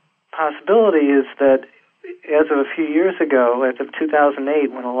one possibility is that as of a few years ago, as of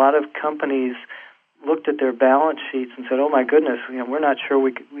 2008, when a lot of companies looked at their balance sheets and said, "Oh my goodness, we're not sure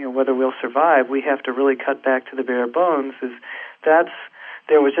whether we'll survive. We have to really cut back to the bare bones."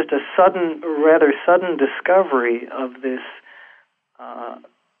 There was just a rather sudden discovery of this.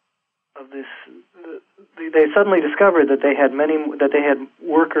 They suddenly discovered that they had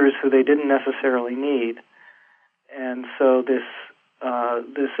workers who they didn't necessarily need, and so this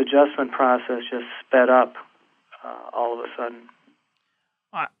adjustment process just sped up all of a sudden.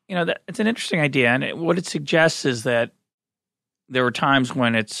 It's an interesting idea, and what it suggests is that there are times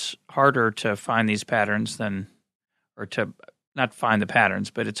when it's harder to find these patterns or to not find the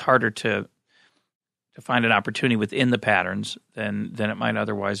patterns, but it's harder to find an opportunity within the patterns than it might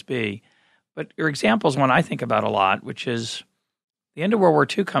otherwise be. But your example is one I think about a lot, which is the end of World War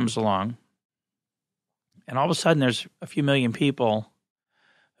II comes along, and all of a sudden there's a few million people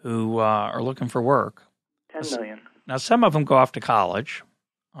who are looking for work. 10 million. Now, some of them go off to college.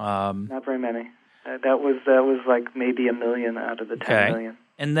 Not very many. That was like maybe 1 million out of the 10 million.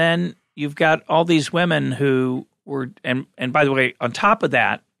 And then you've got all these women who were, and by the way, on top of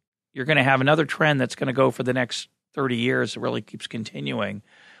that, you're going to have another trend that's going to go for the next 30 years. It really keeps continuing,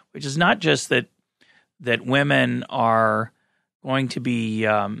 which is not just that women are going to be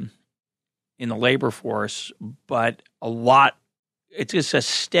in the labor force, but it's just a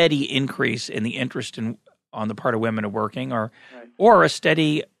steady increase in the interest on the part of women of working, or a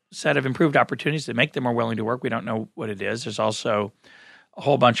steady set of improved opportunities that make them more willing to work. We don't know what it is. There's also a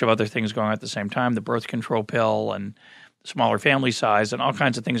whole bunch of other things going on at the same time, the birth control pill and the smaller family size, and all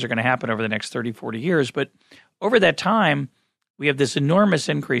kinds of things are going to happen over the next 30, 40 years. But over that time, we have this enormous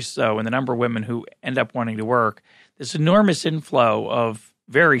increase, though, in the number of women who end up wanting to work, this enormous inflow of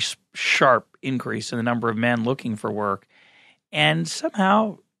very sharp increase in the number of men looking for work, and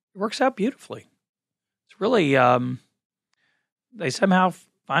somehow it works out beautifully. It's really they somehow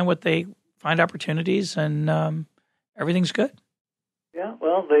find opportunities, and everything's good. Yeah,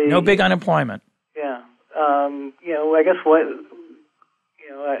 well, no big unemployment. Yeah, I guess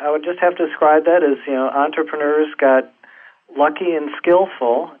I would just have to describe that as entrepreneurs got lucky and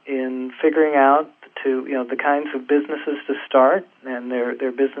skillful in figuring out the kinds of businesses to start, and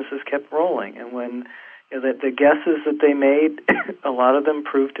their businesses kept rolling. And when the guesses that they made, a lot of them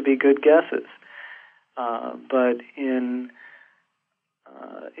proved to be good guesses. But in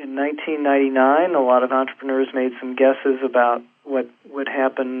 1999, a lot of entrepreneurs made some guesses about what would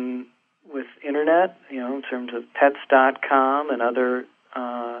happen with Internet, in terms of Pets.com and other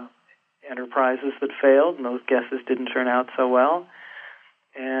enterprises that failed, and those guesses didn't turn out so well.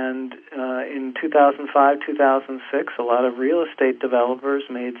 And in 2005, 2006, a lot of real estate developers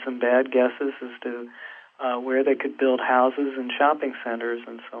made some bad guesses as to where they could build houses and shopping centers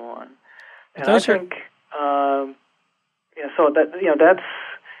and so on. And I think, so that's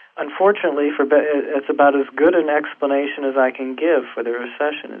unfortunately it's about as good an explanation as I can give for the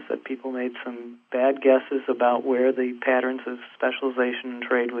recession, is that people made some bad guesses about where the patterns of specialization and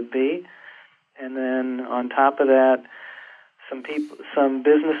trade would be, and then on top of that, some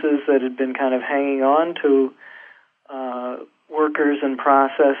businesses that had been kind of hanging on to workers and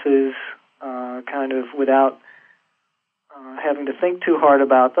processes, kind of without having to think too hard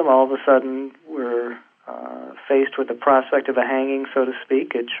about them, all of a sudden were faced with the prospect of a hanging, so to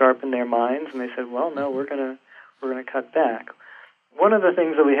speak. It sharpened their minds, and they said, "Well, no, we're going to cut back." One of the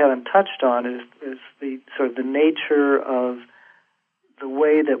things that we haven't touched on is the sort of the nature of the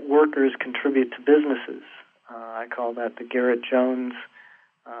way that workers contribute to businesses. I call that the Garrett Jones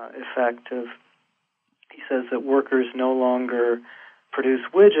effect. He says that workers no longer produce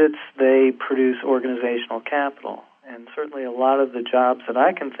widgets; they produce organizational capital. And certainly, a lot of the jobs that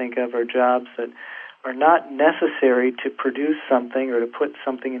I can think of are jobs that are not necessary to produce something or to put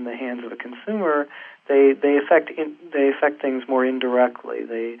something in the hands of a consumer, they affect things more indirectly.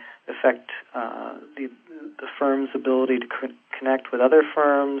 They affect the firm's ability to connect with other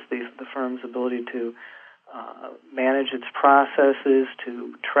firms, the firm's ability to manage its processes,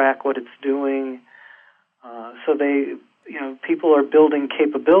 to track what it's doing. So people are building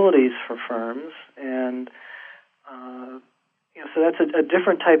capabilities for firms, and so that's a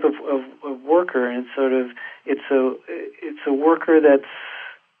different type of worker, and it's a worker that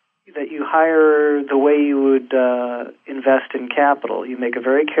you hire the way you would invest in capital. You make a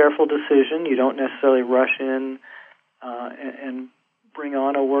very careful decision. You don't necessarily rush in and bring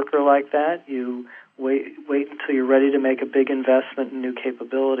on a worker like that. You wait until you're ready to make a big investment in new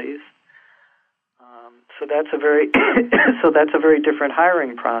capabilities. So that's a very different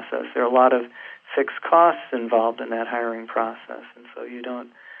hiring process. There are a lot of fixed costs involved in that hiring process, and so you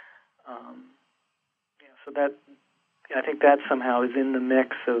don't. So that I think that somehow is in the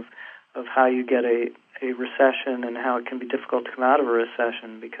mix of how you get a recession and how it can be difficult to come out of a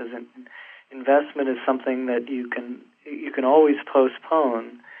recession, because investment is something that you can always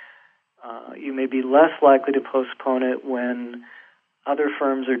postpone. You may be less likely to postpone it when other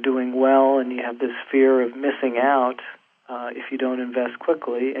firms are doing well and you have this fear of missing out if you don't invest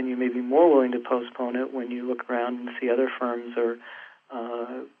quickly, and you may be more willing to postpone it when you look around and see other firms are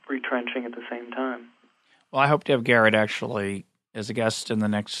retrenching at the same time. Well, I hope to have Garrett actually as a guest in the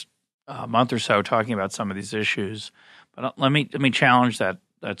next month or so talking about some of these issues. But let me challenge that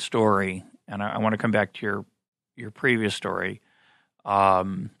story, and I want to come back to your previous story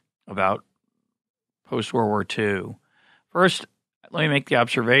about post-World War II. First, let me make the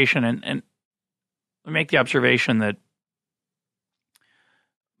observation, and let me make the observation that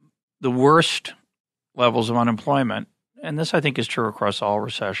the worst levels of unemployment, and this I think is true across all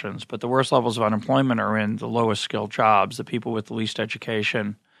recessions, but the worst levels of unemployment are in the lowest skilled jobs, the people with the least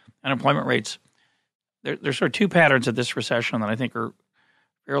education. Unemployment rates, there's sort of two patterns of this recession that I think are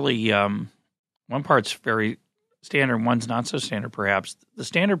fairly, one part's very standard, one's not so standard perhaps. The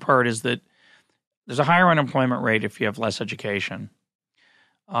standard part is that there's a higher unemployment rate if you have less education.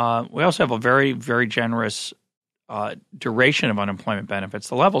 We also have a very, very generous duration of unemployment benefits.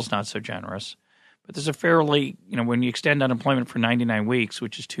 The level's not so generous, but there's a fairly, when you extend unemployment for 99 weeks,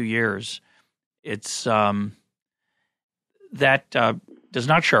 which is 2 years, it's that does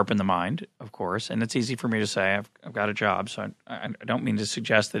not sharpen the mind, of course, and it's easy for me to say I've got a job, so I don't mean to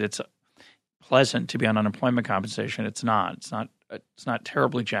suggest that it's pleasant to be on unemployment compensation. It's not. It's not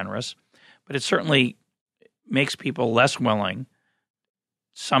terribly generous, but it certainly makes people less willing.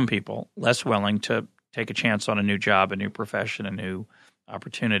 Some people less willing to take a chance on a new job, a new profession, a new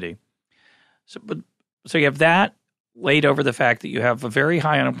opportunity. So you have that laid over the fact that you have a very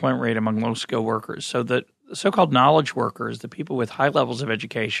high unemployment rate among low-skilled workers. So the so-called knowledge workers, the people with high levels of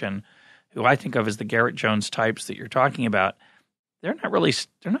education, who I think of as the Garrett Jones types that you're talking about, they're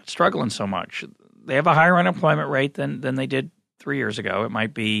not struggling so much. They have a higher unemployment rate than they did 3 years ago. It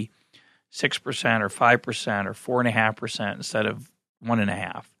might be 6% or 5% or 4.5% instead of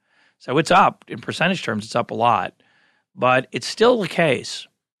 1.5%. So it's up in percentage terms. It's up a lot, but it's still the case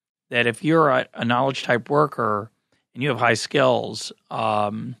that if you're a knowledge type worker and you have high skills,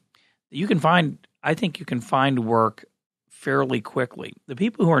 you can find work fairly quickly. The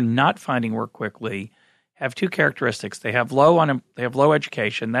people who are not finding work quickly have two characteristics. They have low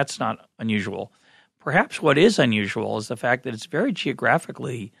education. That's not unusual. Perhaps what is unusual is the fact that it's very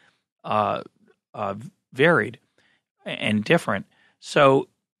geographically varied and different. So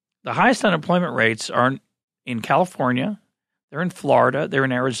the highest unemployment rates are in California, they're in Florida, they're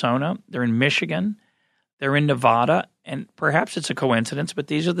in Arizona, they're in Michigan, they're in Nevada, and perhaps it's a coincidence, but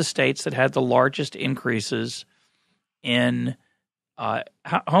these are the states that had the largest increases in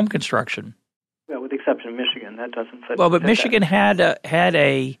home construction. Well, with the exception of Michigan, that doesn't fit. Well, but Michigan had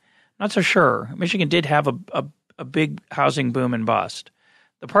a not so sure. Michigan did have a big housing boom and bust.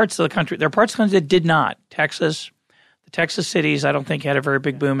 There are parts of the country that did not. The Texas cities, I don't think had a very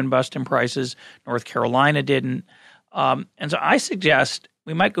big boom and bust in prices. North Carolina didn't. And so I suggest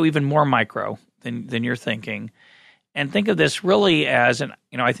we might go even more micro than you're thinking, and think of this really as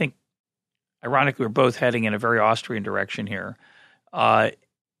I think, ironically, we're both heading in a very Austrian direction here.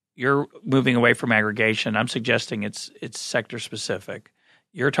 You're moving away from aggregation. I'm suggesting it's sector specific.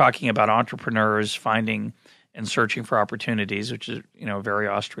 You're talking about entrepreneurs finding and searching for opportunities, which is a very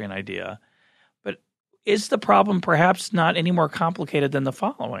Austrian idea. But is the problem perhaps not any more complicated than the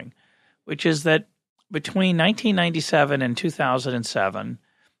following, which is that between 1997 and 2007,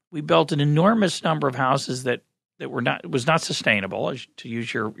 we built an enormous number of houses that was not sustainable, to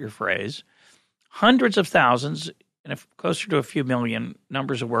use your phrase. hundreds of thousands, and closer to a few million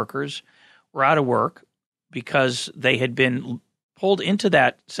numbers of workers were out of work because they had been pulled into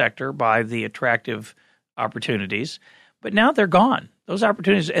that sector by the attractive opportunities. But now they're gone. Those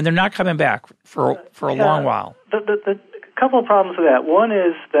opportunities, and they're not coming back for a long while. The couple of problems with that. One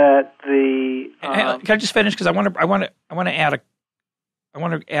is that can I just finish because I want to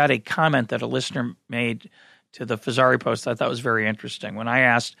add a comment that a listener made to the Fazari post that I thought was very interesting. When I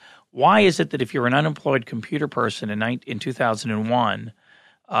asked, why is it that if you're an unemployed computer person in 2001,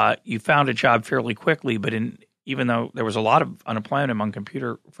 you found a job fairly quickly, but even though there was a lot of unemployment among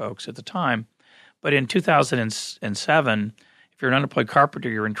computer folks at the time, but in 2007, if you're an unemployed carpenter,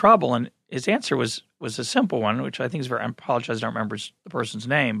 you're in trouble. And his answer was a simple one, which I think is very – I apologize, I don't remember the person's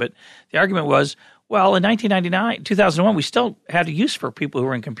name. But the argument was, well, in 2001, we still had a use for people who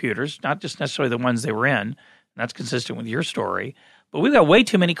were in computers, not just necessarily the ones they were in. And that's consistent with your story. But we've got way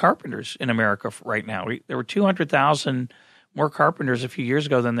too many carpenters in America right now. There were 200,000 more carpenters a few years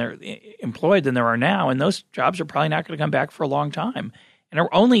ago than they're employed than there are now, and those jobs are probably not going to come back for a long time. And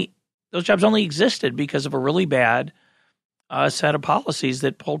those jobs only existed because of a really bad set of policies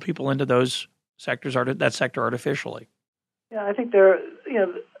that pulled people into those sectors, that sector artificially. Yeah, I think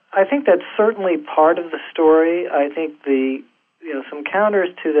I think that's certainly part of the story. I think some counters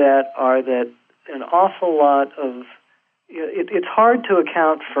to that are that an awful lot of it's hard to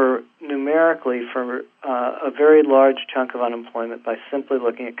account for numerically for a very large chunk of unemployment by simply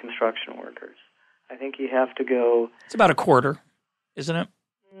looking at construction workers. I think you have to go. It's about a quarter, isn't it?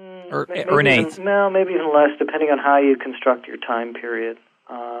 Or an eighth? No, maybe even less, depending on how you construct your time period.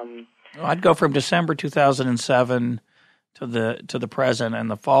 I'd go from December 2007 to the present, and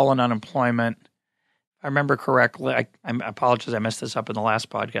the fall in unemployment. If I remember correctly, I apologize, I messed this up in the last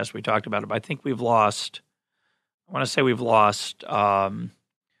podcast we talked about it, but I think we've lost. I want to say we've lost a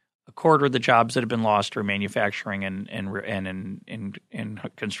quarter of the jobs that have been lost are manufacturing and in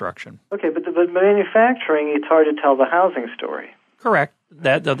construction. Okay, but manufacturing, it's hard to tell the housing story. Correct.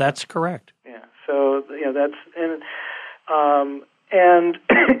 That's correct. Yeah. So that's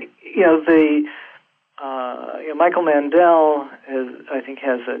Michael Mandel has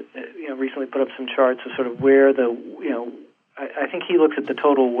recently put up some charts of sort of where I think he looks at the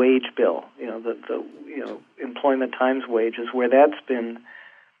total wage bill, the employment times wages, where that's been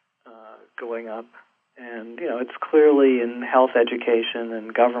going up, and it's clearly in health, education,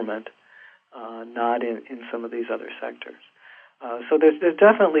 and government, not in some of these other sectors. So there's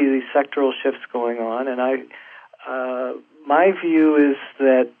definitely these sectoral shifts going on, and my view is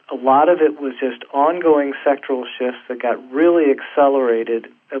that a lot of it was just ongoing sectoral shifts that got really accelerated,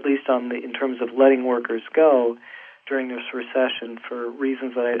 at least in terms of letting workers go during this recession, for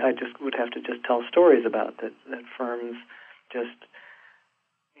reasons that I just would have to just tell stories about, that firms just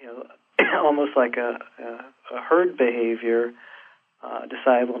almost like a herd behavior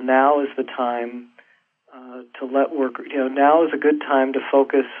decide, well, now is the time to let workers, now is a good time to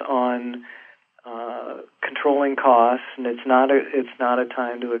focus on controlling costs, and it's not a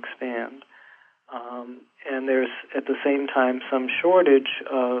time to expand. And there's at the same time some shortage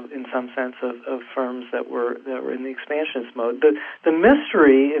in some sense of firms that were in the expansionist mode. The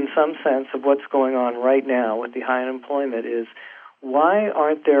mystery in some sense of what's going on right now with the high unemployment is, why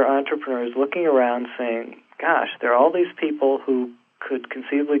aren't there entrepreneurs looking around saying, gosh, there are all these people who could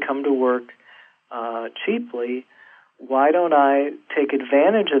conceivably come to work cheaply. Why don't I take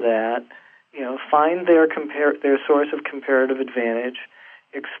advantage of that? Find their source of comparative advantage,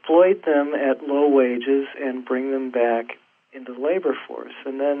 exploit them at low wages, and bring them back into the labor force.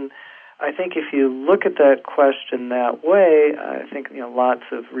 And then I think if you look at that question that way, I think lots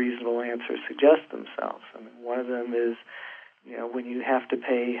of reasonable answers suggest themselves. I mean, one of them is when you have to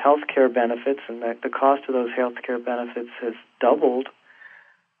pay health care benefits, and that the cost of those health care benefits has doubled,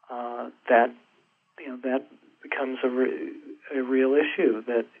 that becomes a real issue.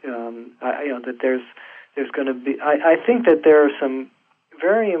 That that there's going to be. I think that there are some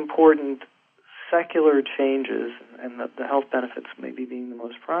very important secular changes, and the health benefits maybe being the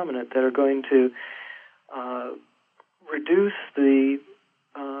most prominent, that are going to reduce the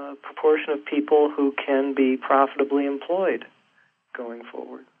proportion of people who can be profitably employed going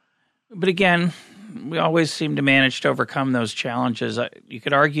forward. But again, we always seem to manage to overcome those challenges. You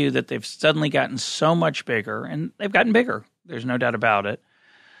could argue that they've suddenly gotten so much bigger, and they've gotten bigger. There's no doubt about it.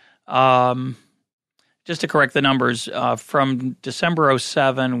 Just to correct the numbers, from December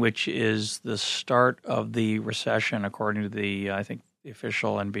 2007, which is the start of the recession, according to the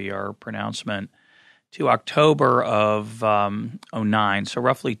official NBR pronouncement, to October of 2009, so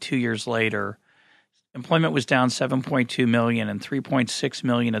roughly 2 years later, employment was down 7.2 million, and 3.6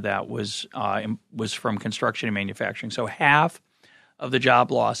 million of that was from construction and manufacturing. So half of the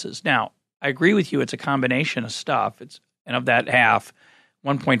job losses. Now, I agree with you. It's a combination of stuff. And of that half,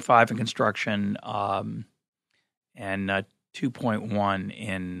 1.5 in construction and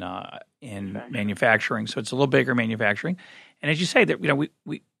 2.1 in manufacturing. So it's a little bigger manufacturing. And as you say, that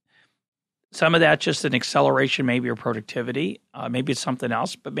we some of that just an acceleration, maybe, or productivity. Maybe it's something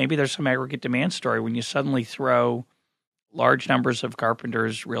else, but maybe there's some aggregate demand story when you suddenly throw large numbers of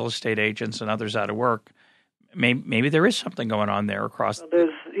carpenters, real estate agents, and others out of work. Maybe there is something going on there across. Well,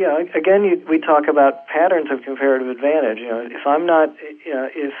 again, we talk about patterns of comparative advantage. If I'm not,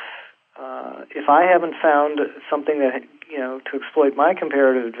 if I haven't found something that to exploit my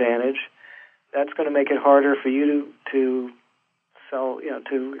comparative advantage, that's going to make it harder for you to sell,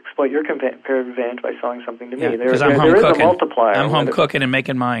 to exploit your comparative advantage by selling something to me. There is a multiplier. I'm home cooking and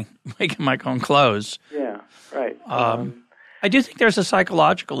making my own clothes. Yeah, right. I do think there's a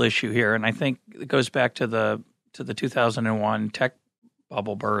psychological issue here, and I think it goes back to the 2001 tech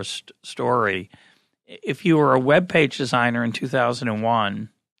bubble burst story. If you were a web page designer in 2001,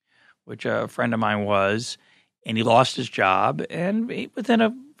 which a friend of mine was, and he lost his job, and within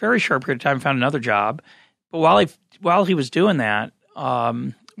a very short period of time found another job. But while he was doing that,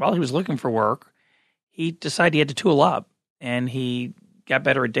 while he was looking for work, he decided he had to tool up, and he got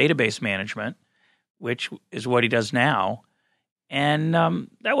better at database management, which is what he does now. And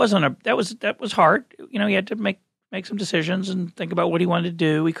that was hard. He had to make some decisions and think about what he wanted to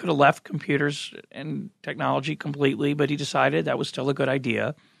do. He could have left computers and technology completely, but he decided that was still a good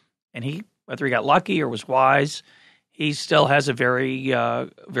idea. And whether he got lucky or was wise, he still has a very,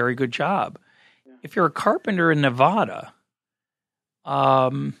 very good job. Yeah. If you're a carpenter in Nevada,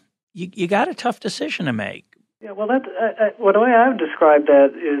 you got a tough decision to make. Yeah, well, the way I would describe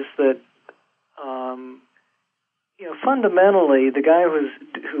that is that, fundamentally, the guy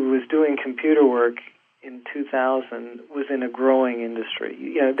who was doing computer work in 2000 was in a growing industry.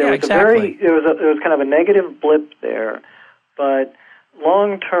 There was kind of a negative blip there, but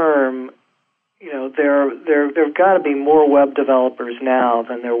long term, there've got to be more web developers now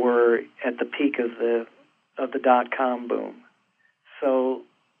than there were at the peak of the .com boom. So,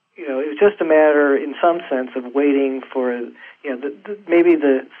 it was just a matter, in some sense, of waiting for, maybe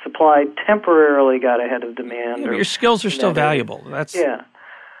the supply temporarily got ahead of demand. Your skills are still valuable. Whereas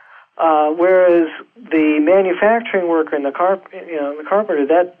the manufacturing worker and the carpenter,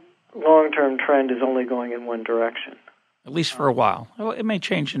 that long-term trend is only going in one direction. At least for a while. Well, it may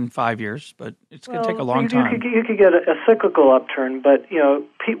change in 5 years, but it's going to take a long time. You could get a cyclical upturn, but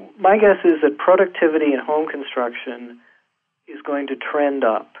my guess is that productivity in home construction is going to trend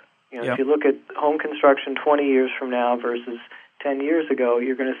up. If you look at home construction 20 years from now versus 10 years ago,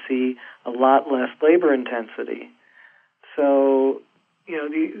 you're going to see a lot less labor intensity. So,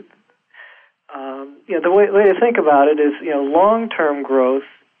 the way to think about it is, long-term growth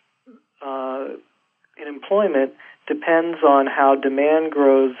in employment depends on how demand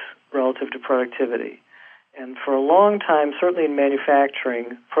grows relative to productivity. And for a long time, certainly in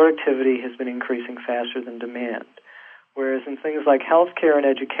manufacturing, productivity has been increasing faster than demand. Whereas in things like healthcare and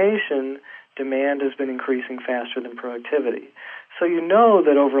education, demand has been increasing faster than productivity. So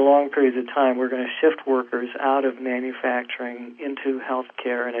that over long periods of time, we're going to shift workers out of manufacturing into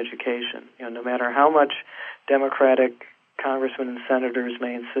healthcare and education. No matter how much Democratic congressmen and senators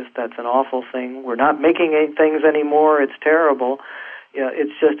may insist that's an awful thing, we're not making things anymore, it's terrible.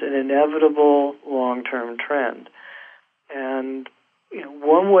 It's just an inevitable long-term trend. And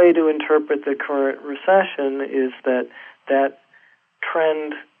one way to interpret the current recession is that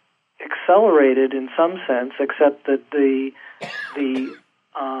trend accelerated in some sense, except that the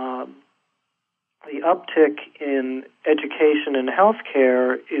uptick in education and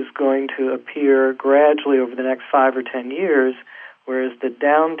healthcare is going to appear gradually over the next 5 or 10 years, whereas the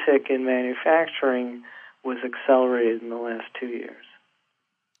downtick in manufacturing was accelerated in the last 2 years.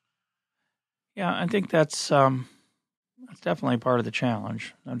 Yeah, I think that's definitely part of the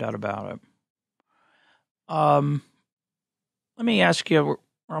challenge, no doubt about it. Let me ask you,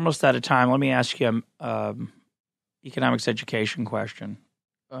 we're almost out of time. Let me ask you economics education question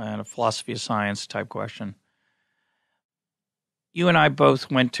and a philosophy of science type question. You and I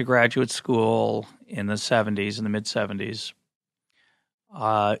both went to graduate school in the 70s, in the mid-70s.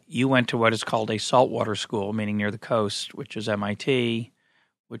 You went to what is called a saltwater school, meaning near the coast, which is MIT,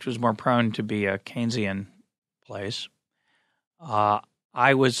 which was more prone to be a Keynesian place.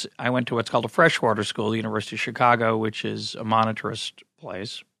 I went to what's called a freshwater school, the University of Chicago, which is a monetarist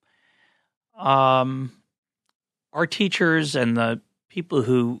place. Our teachers and the people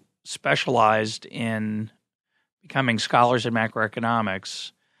who specialized in becoming scholars in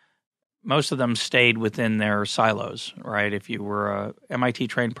macroeconomics, most of them stayed within their silos, right? If you were a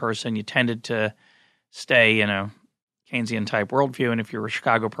MIT-trained person, you tended to stay in a Keynesian-type worldview, and if you were a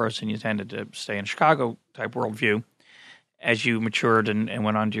Chicago person, you tended to stay in a Chicago-type worldview as you matured and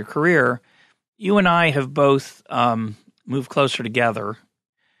went on to your career. You and I have both moved closer together,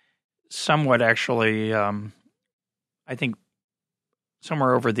 somewhat actually, I think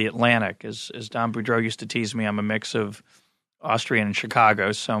somewhere over the Atlantic. As Don Boudreaux used to tease me, I'm a mix of Austrian and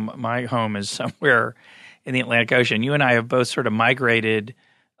Chicago, so my home is somewhere in the Atlantic Ocean. You and I have both sort of migrated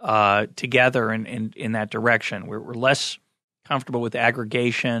together in that direction. We're less comfortable with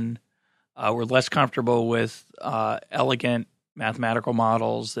aggregation. We're less comfortable with elegant mathematical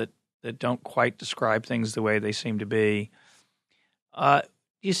models that don't quite describe things the way they seem to be. Do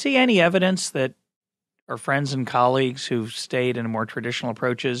you see any evidence that our friends and colleagues who've stayed in more traditional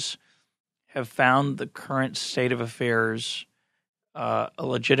approaches have found the current state of affairs a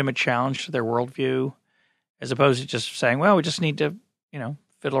legitimate challenge to their worldview, as opposed to just saying, well, we just need to,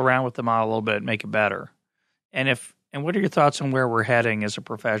 fiddle around with the model a little bit and make it better? And what are your thoughts on where we're heading as a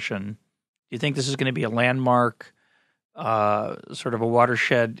profession? Do you think this is going to be a landmark, sort of a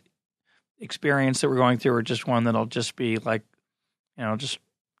watershed experience that we're going through, or just one that'll just be like, they'll just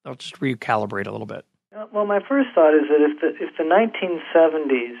recalibrate a little bit? Well, my first thought is that if the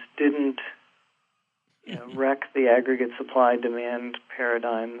 1970s didn't wreck the aggregate supply-demand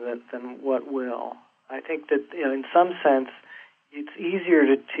paradigm, then what will? I think that in some sense it's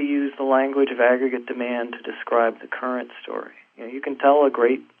easier to use the language of aggregate demand to describe the current story. You can tell a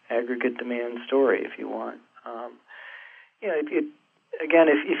great aggregate demand story if you want.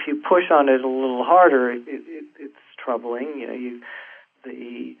 If you push on it a little harder, it's troubling.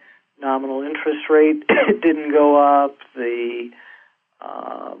 The nominal interest rate didn't go up. The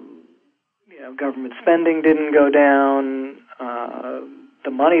government spending didn't go down.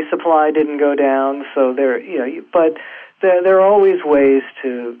 The money supply didn't go down. So but there are always ways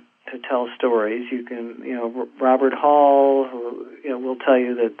to tell stories. You can, Robert Hall, who will tell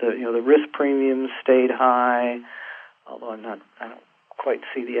you that the risk premiums stayed high, although I don't quite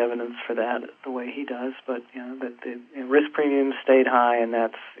see the evidence for that the way he does. But that the risk premiums stayed high, and then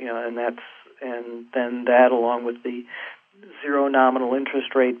that, along with the zero nominal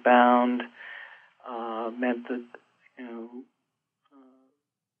interest rate bound, meant that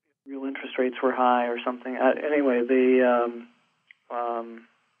real interest rates were high or something. Anyway,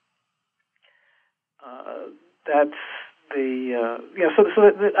 that's the So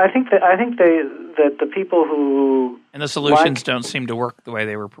I think that the people who and the solutions don't seem to work the way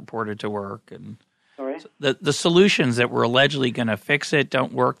they were purported to work, and sorry, the solutions that were allegedly going to fix it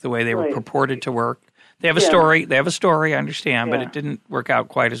don't work the way they were purported to work. They have a story. They have a story. I understand, but it didn't work out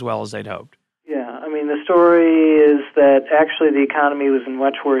quite as well as they'd hoped. Yeah, I mean, the story is that actually the economy was in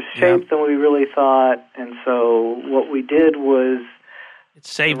much worse shape than we really thought, and so what we did was it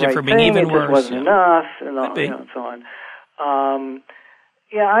saved it from being even worse. It wasn't enough, and and so on.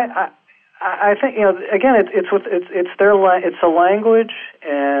 I think again, it's a language,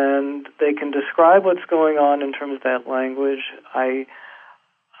 and they can describe what's going on in terms of that language. I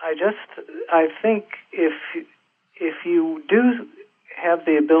think if you do have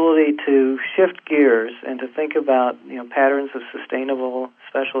the ability to shift gears and to think about patterns of sustainable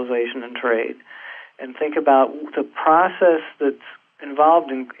specialization and trade, and think about the process that's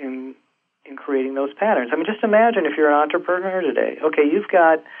involved in creating those patterns. I mean, just imagine if you're an entrepreneur today. Okay, you've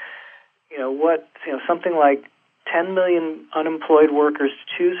got something like 10 million unemployed workers to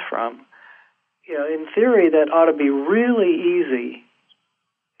choose from. In theory, that ought to be really easy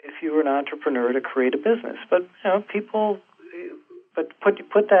if you were an entrepreneur to create a business. But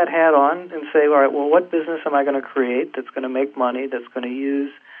put that hat on and say, all right, well, what business am I going to create that's going to make money, that's going to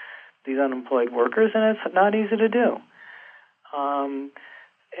use these unemployed workers? And it's not easy to do.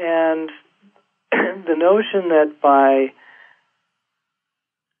 And the notion that by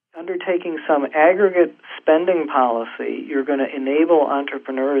undertaking some aggregate spending policy, you're going to enable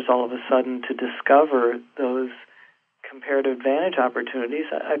entrepreneurs all of a sudden to discover those comparative advantage opportunities,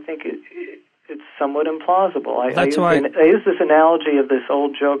 I think it's somewhat implausible. I use this analogy of this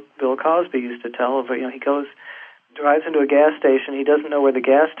old joke Bill Cosby used to tell of, he drives into a gas station, he doesn't know where the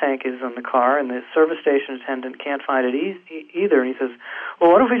gas tank is on the car, and the service station attendant can't find it either, and he says,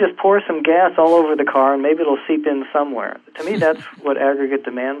 well, what if we just pour some gas all over the car and maybe it'll seep in somewhere? To me, that's what aggregate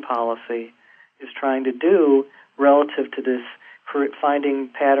demand policy is trying to do relative to this finding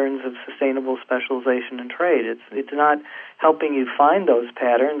patterns of sustainable specialization and trade. It's not helping you find those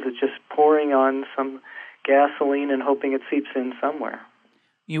patterns, it's just pouring on some gasoline and hoping it seeps in somewhere.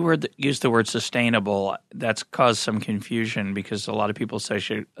 You used the word sustainable. That's caused some confusion because a lot of people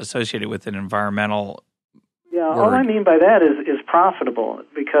associate it with an environmental Yeah, word. all I mean by that is profitable,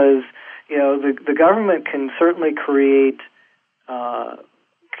 because the government can certainly create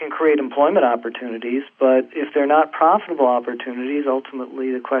employment opportunities, but if they're not profitable opportunities,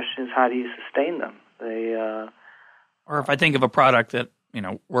 ultimately the question is, how do you sustain them? Or if I think of a product that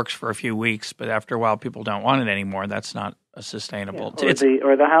works for a few weeks, but after a while people don't want it anymore, that's not a sustainable. Yeah,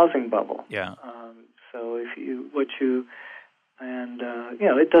 or the housing bubble. Yeah. So if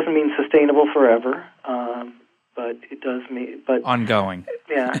it doesn't mean sustainable forever, but it does mean ongoing.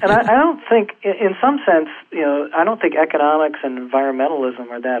 Yeah, and I don't think, in some sense, I don't think economics and environmentalism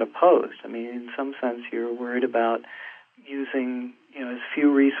are that opposed. I mean, in some sense, you're worried about using as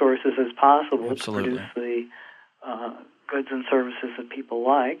few resources as possible Absolutely. to produce the goods and services that people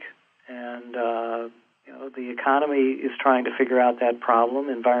like, and the economy is trying to figure out that problem.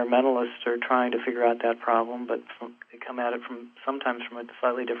 Environmentalists are trying to figure out that problem, but they come at it sometimes from a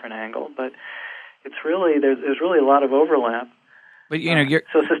slightly different angle. But it's really there's really a lot of overlap. But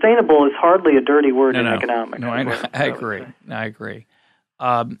so sustainable is hardly a dirty word in economics. No, I agree. I agree.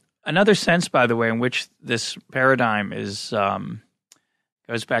 Another sense, by the way, in which this paradigm is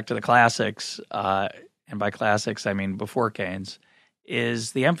goes back to the classics, and by classics I mean before Keynes,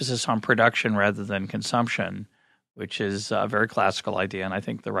 is the emphasis on production rather than consumption, which is a very classical idea, and I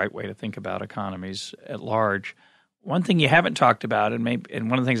think the right way to think about economies at large. One thing you haven't talked about, and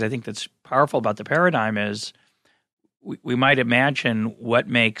one of the things I think that's powerful about the paradigm is we might imagine what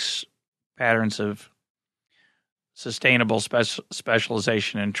makes patterns of sustainable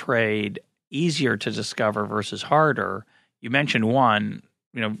specialization in trade easier to discover versus harder. You mentioned one,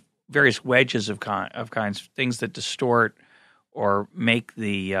 various wedges of kinds, things that distort or make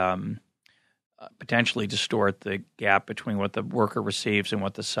the potentially distort the gap between what the worker receives and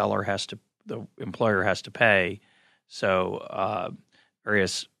what the employer has to pay. So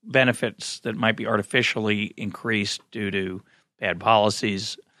various benefits that might be artificially increased due to bad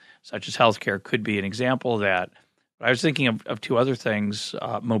policies, such as healthcare, could be an example of that. But I was thinking of two other things: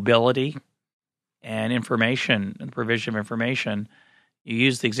 mobility and information, and the provision of information. You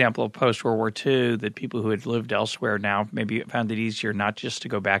used the example of post-World War II, that people who had lived elsewhere now maybe found it easier not just to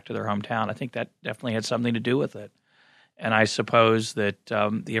go back to their hometown. I think that definitely had something to do with it. And I suppose that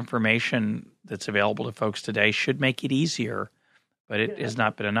the information that's available to folks today should make it easier, but it has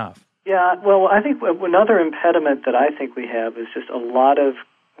not been enough. Yeah, well, I think another impediment that I think we have is just a lot of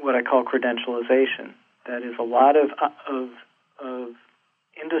what I call credentialization. That is, a lot of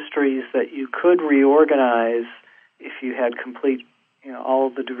industries that you could reorganize if you had complete, all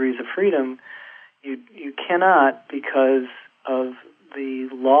of the degrees of freedom. You cannot, because of the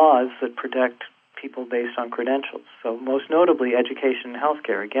laws that protect people based on credentials. So most notably education and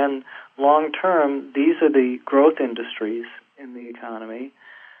healthcare. Again, long term, these are the growth industries in the economy,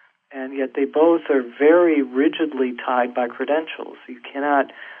 and yet they both are very rigidly tied by credentials. You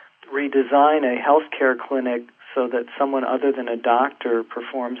cannot redesign a healthcare clinic so that someone other than a doctor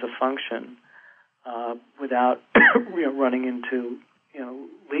performs a function without running into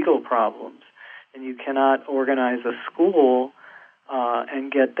legal problems. And you cannot organize a school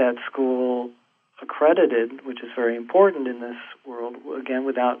and get that school accredited, which is very important in this world, again,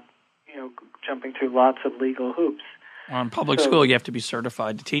 without jumping through lots of legal hoops. Well, in public school, you have to be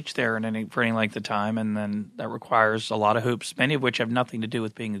certified to teach there for any length of time, and then that requires a lot of hoops, many of which have nothing to do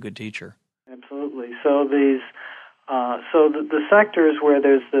with being a good teacher. Absolutely. So the sectors where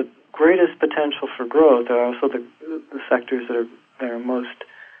there's the greatest potential for growth are also the sectors that are most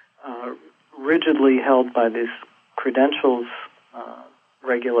rigidly held by these credentials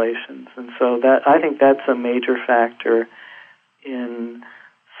regulations, and so I think that's a major factor in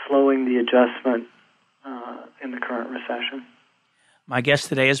slowing the adjustment in the current recession. My guest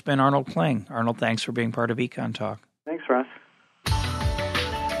today has been Arnold Kling. Arnold, thanks for being part of Econ Talk. Thanks, Russ.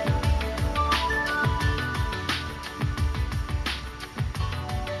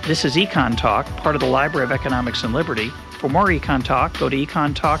 This is Econ Talk, part of the Library of Economics and Liberty. For more Econ Talk, go to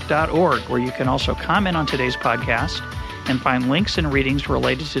econtalk.org, where you can also comment on today's podcast and find links and readings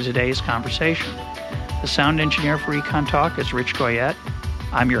related to today's conversation. The sound engineer for Econ Talk is Rich Goyette.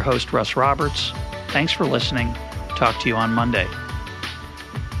 I'm your host, Russ Roberts. Thanks for listening. Talk to you on Monday.